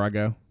ball before I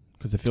go?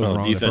 Because it feels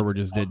wrong if Herbert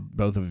just did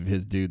both of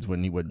his dudes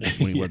when he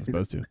wasn't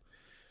supposed to. No,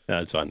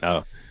 that's fine.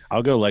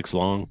 I'll go Lex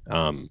Long.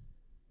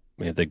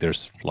 I think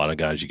there's a lot of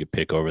guys you could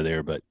pick over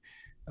there, but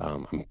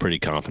I'm pretty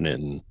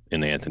confident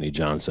in Anthony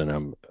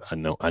Johnson. I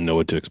know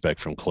what to expect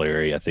from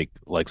Clary. I think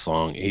Lex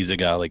Long, he's a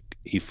guy like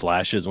he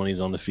flashes when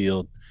he's on the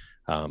field.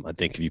 I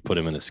think if you put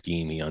him in a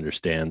scheme, he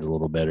understands a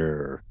little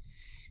better,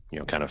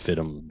 or kind of fit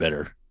him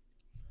better.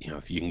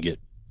 If you can get.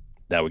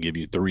 That would give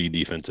you 3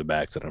 defensive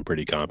backs that I'm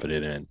pretty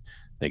confident in.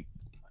 I think,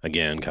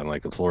 again, kind of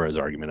like the Flores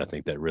argument, I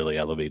think that really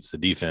elevates the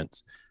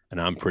defense, and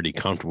I'm pretty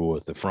comfortable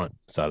with the front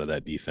side of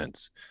that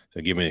defense.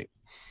 So give me,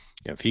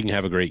 if he can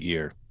have a great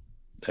year,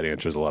 that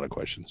answers a lot of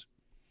questions.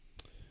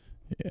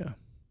 Yeah.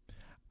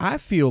 I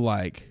feel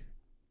like,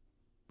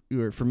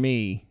 for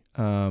me,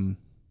 I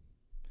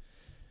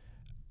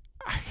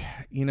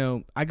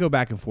go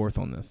back and forth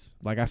on this.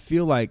 Like, I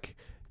feel like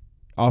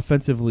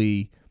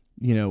offensively,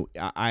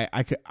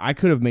 I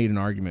could have made an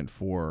argument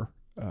for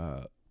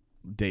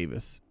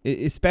Davis,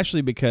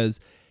 especially because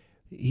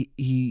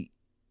he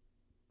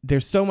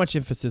there's so much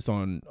emphasis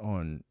on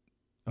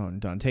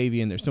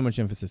Dontavian. There's so much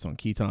emphasis on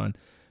Keaton,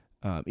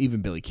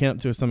 even Billy Kemp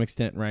to some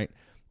extent, right?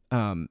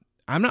 I'm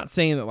not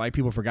saying that like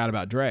people forgot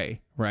about Dre,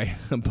 right?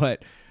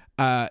 But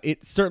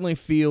it certainly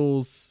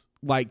feels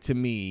like to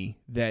me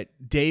that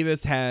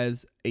Davis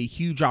has a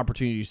huge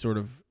opportunity to sort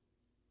of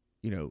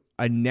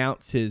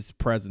announce his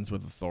presence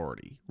with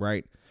authority,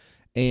 right?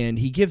 And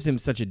he gives him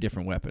such a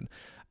different weapon.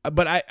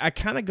 But I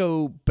kind of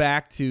go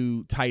back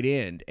to tight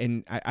end,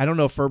 and I don't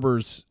know if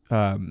Ferber's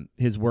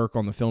his work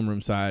on the film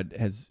room side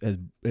has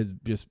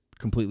just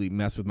completely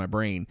messed with my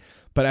brain.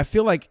 But I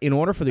feel like in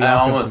order for the I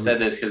almost said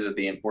this because of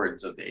the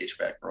importance of the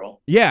H-back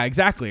role. Yeah,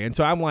 exactly. And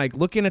so I'm like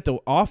looking at the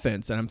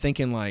offense, and I'm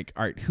thinking like,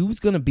 all right,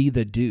 who's going to be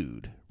the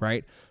dude,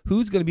 right?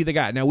 Who's going to be the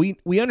guy? Now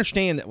we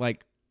understand that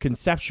like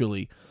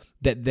conceptually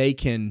that they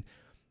can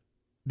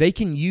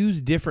use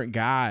different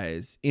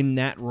guys in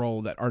that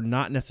role that are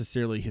not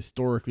necessarily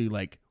historically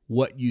like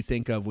what you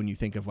think of when you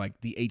think of like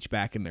the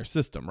H-back in their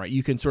system, right?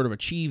 You can sort of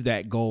achieve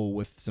that goal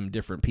with some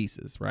different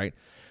pieces, right?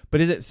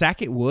 But is it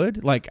Sackett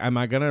Wood? Like, am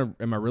I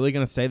really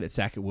gonna say that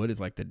Sackett Wood is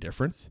like the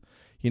difference,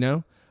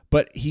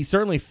 But he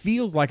certainly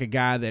feels like a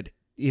guy that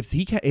if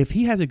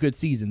he has a good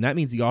season, that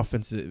means the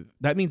offense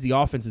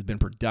has been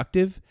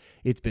productive.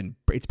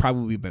 It's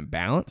probably been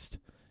balanced.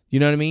 You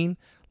know what I mean?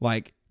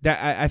 Like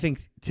that. I think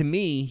to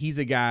me, he's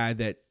a guy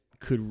that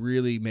could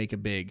really make a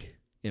big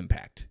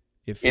impact.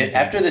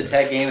 After the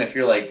Tech game, if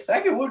you're like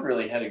Sackett Wood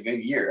really had a good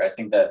year, I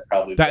think that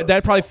probably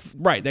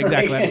right,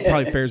 exactly. That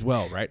probably fares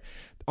well, right?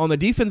 On the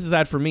defensive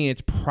side for me,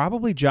 it's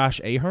probably Josh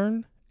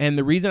Ahern, and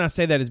the reason I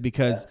say that is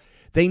because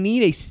they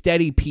need a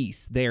steady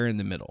piece there in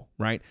the middle,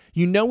 right?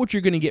 You know what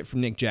you're going to get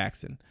from Nick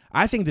Jackson.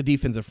 I think the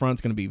defensive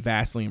front's going to be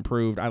vastly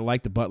improved. I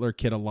like the Butler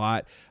kid a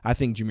lot. I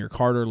think Jameer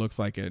Carter looks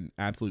like an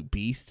absolute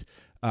beast.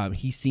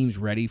 He seems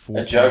ready for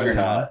a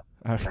juggernaut.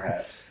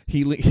 Perhaps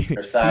he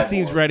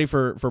seems ready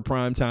for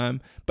prime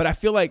time, but I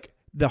feel like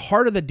the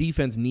heart of the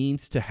defense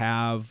needs to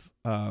have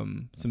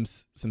some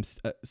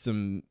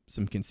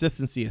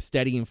consistency, a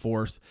steadying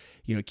force.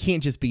 It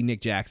can't just be Nick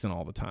Jackson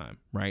all the time,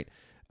 right?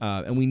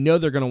 And we know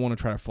they're going to want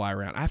to try to fly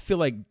around. I feel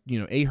like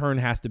Ahern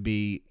has to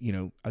be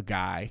a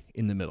guy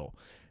in the middle.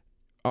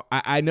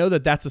 I know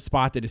that that's a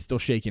spot that is still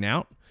shaking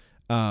out,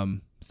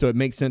 so it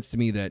makes sense to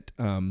me that.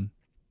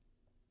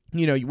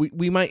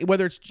 We might,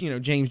 whether it's,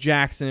 James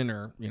Jackson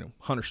or,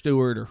 Hunter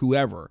Stewart or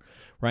whoever,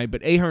 right?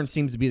 But Ahern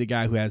seems to be the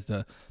guy who has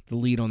the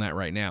lead on that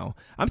right now.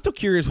 I'm still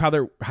curious how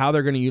they're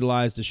going to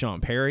utilize Deshaun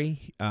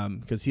Perry,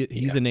 because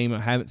he's a name I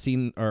haven't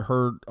seen or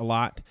heard a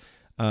lot.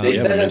 They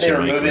said that they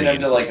were moving him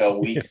to like a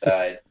weak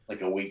side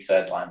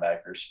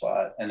linebacker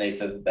spot. And they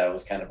said that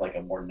was kind of like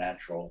a more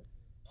natural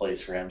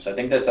place for him. So I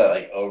think that's a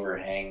like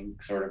overhang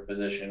sort of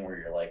position where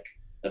you're like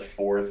the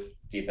fourth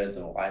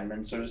defensive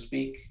lineman, so to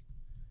speak.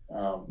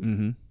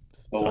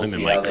 But we'll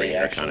see how they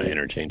are kind of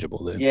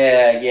interchangeable then.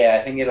 Yeah.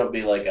 I think it'll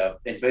be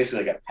it's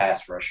basically like a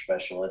pass rush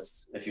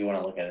specialist if you want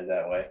to look at it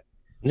that way.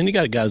 And then you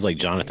got guys like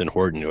Jonathan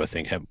Horton, who I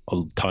think have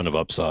a ton of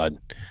upside.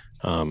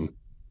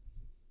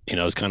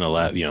 It's kind of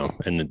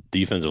and the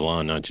defensive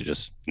line, not to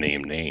just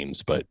name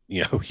names, but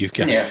you've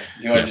got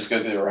you want to just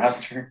go through the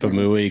roster.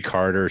 Famui,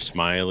 Carter,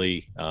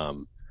 Smiley.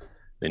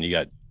 Then you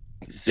got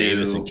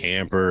Davis and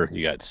Camper.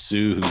 You got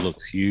Sue, who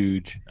looks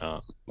huge.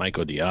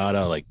 Michael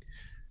Diata. Like,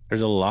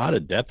 there's a lot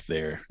of depth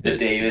there. The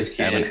Davis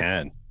kid haven't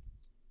had.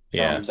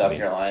 From South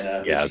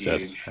Carolina. Yeah,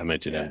 I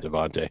mentioned him,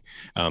 Devontae.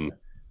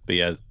 But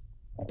yeah,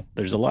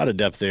 there's a lot of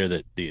depth there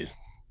that the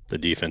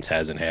defense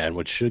hasn't had,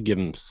 which should give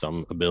them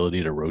some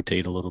ability to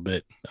rotate a little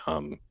bit,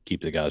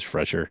 keep the guys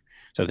fresher.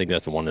 So I think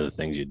that's one of the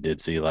things you did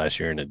see last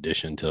year, in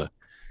addition to,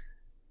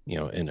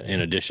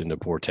 in addition to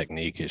poor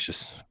technique. It's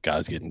just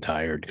guys getting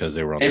tired because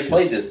they were on. They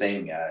played the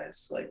same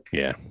guys,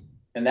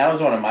 and that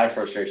was one of my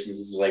frustrations.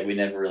 Is we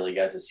never really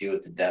got to see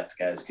what the depth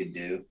guys could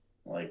do.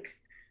 Who's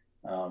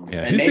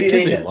and the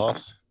kid they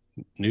lost?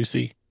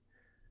 Nusi.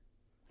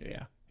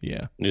 Yeah.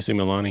 Nusi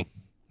Milani.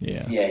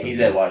 Yeah, he's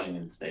at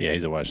Washington State. Yeah,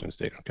 he's at Washington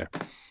State. Okay.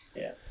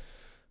 Yeah.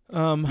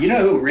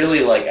 Who really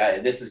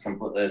this is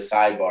completely a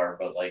sidebar,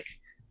 but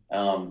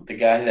the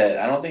guy that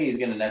I don't think he's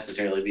going to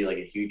necessarily be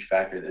a huge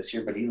factor this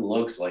year, but he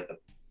looks like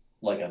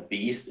a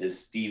beast, is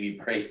Stevie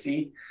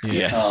Bracey.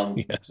 Yes.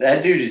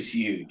 That dude is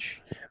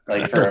huge.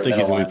 I don't think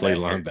he's going to play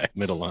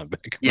middle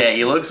linebacker. Yeah,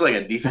 he looks like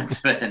a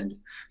defensive end,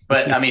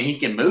 but I mean, he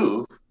can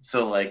move.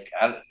 So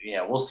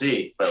we'll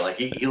see. But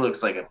he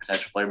looks like a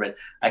potential player. But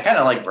I kind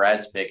of like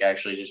Brad's pick,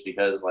 actually, just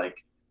because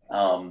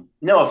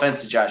no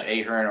offense to Josh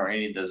Ahern or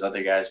any of those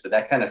other guys, but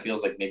that kind of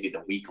feels like maybe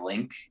the weak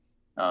link.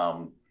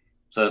 So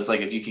it's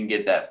if you can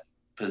get that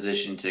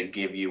position to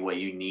give you what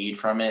you need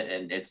from it,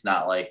 and it's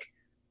not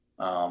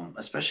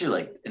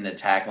especially in the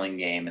tackling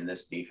game in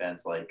this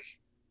defense,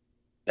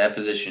 that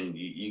position,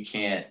 you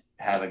can't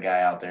have a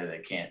guy out there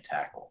that can't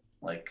tackle.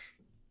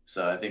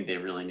 So I think they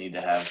really need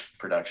to have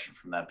production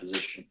from that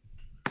position.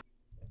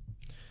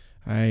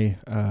 I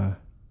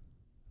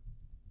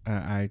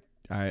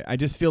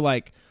just feel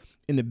like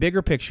in the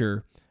bigger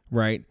picture,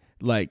 right?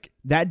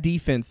 That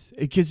defense,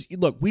 because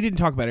look, we didn't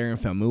talk about Aaron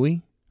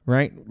Famui,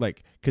 right?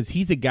 Because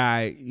he's a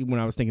guy, when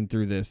I was thinking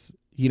through this,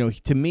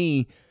 to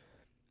me,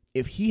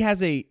 if he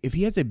has a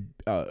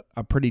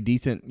pretty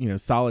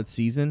decent, solid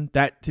season,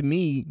 that to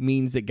me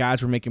means that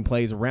guys were making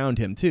plays around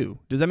him too.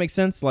 Does that make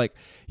sense?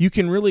 You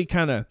can really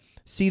kind of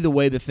see the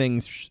way the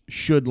things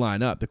should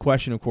line up. The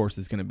question, of course,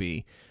 is going to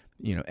be,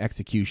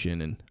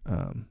 execution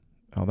and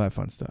all that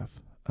fun stuff.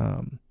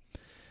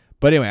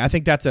 But anyway, I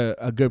think that's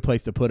a good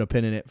place to put a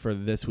pin in it for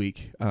this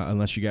week,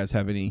 unless you guys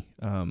have any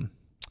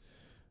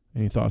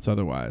thoughts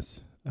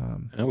otherwise.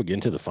 Now we get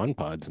into the fun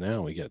pods.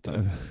 Now we get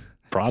the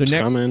props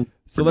coming.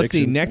 So let's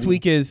see. Next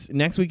week is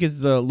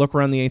the look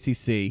around the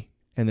ACC,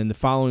 and then the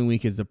following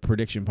week is the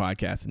prediction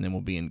podcast, and then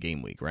we'll be in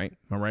game week. Right?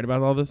 Am I right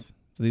about all this?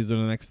 So these are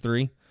the next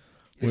three.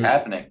 It's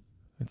happening.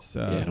 It's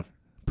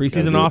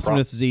preseason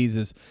awesomeness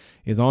disease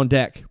is on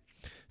deck.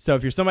 So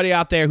if you're somebody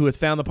out there who has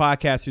found the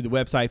podcast through the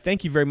website,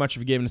 thank you very much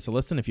for giving us a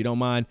listen. If you don't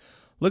mind,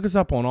 look us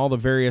up on all the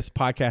various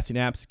podcasting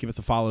apps. Give us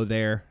a follow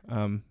there.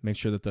 Make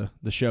sure that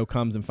the show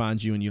comes and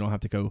finds you and you don't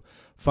have to go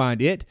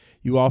find it.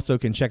 You also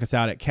can check us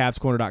out at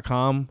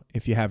CavsCorner.com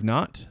if you have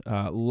not.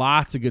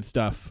 Lots of good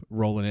stuff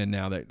rolling in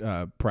now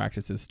that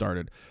practice has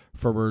started.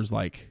 Ferber's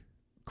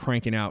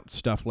cranking out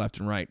stuff left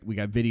and right. We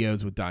got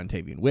videos with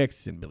Dontavian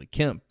Wicks and Billy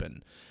Kemp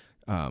and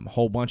a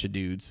whole bunch of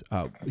dudes.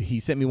 He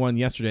sent me one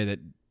yesterday that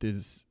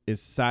is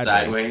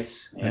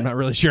sideways. Yeah. I'm not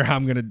really sure how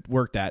I'm going to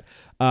work that.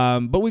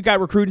 But we've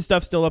got recruiting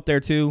stuff still up there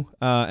too.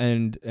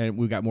 And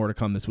we've got more to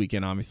come this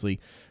weekend,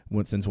 obviously.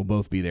 Since we'll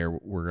both be there,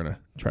 we're going to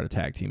try to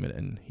tag team it.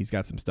 And he's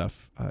got some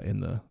stuff in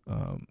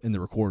the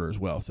recorder as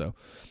well. So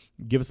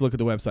give us a look at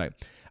the website.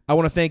 I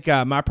want to thank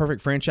My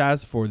Perfect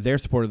Franchise for their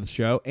support of the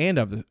show and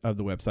of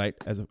the website,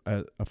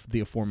 of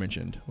the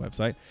aforementioned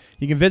website.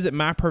 You can visit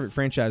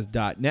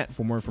myperfectfranchise.net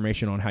for more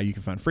information on how you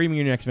can find freedom in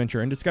your next venture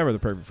and discover the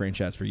perfect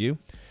franchise for you.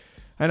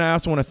 And I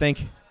also want to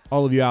thank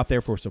all of you out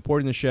there for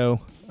supporting the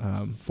show.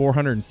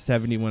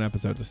 471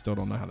 episodes. I still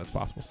don't know how that's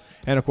possible.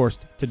 And, of course,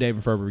 to Dave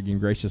and Ferber, being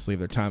graciously of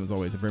their time as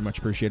always. I very much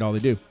appreciate all they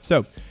do.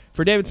 So,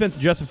 for David Spence,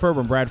 Justin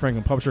Ferber, and Brad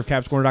Franklin, publisher of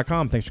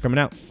CavsCorner.com, thanks for coming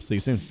out. See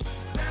you soon.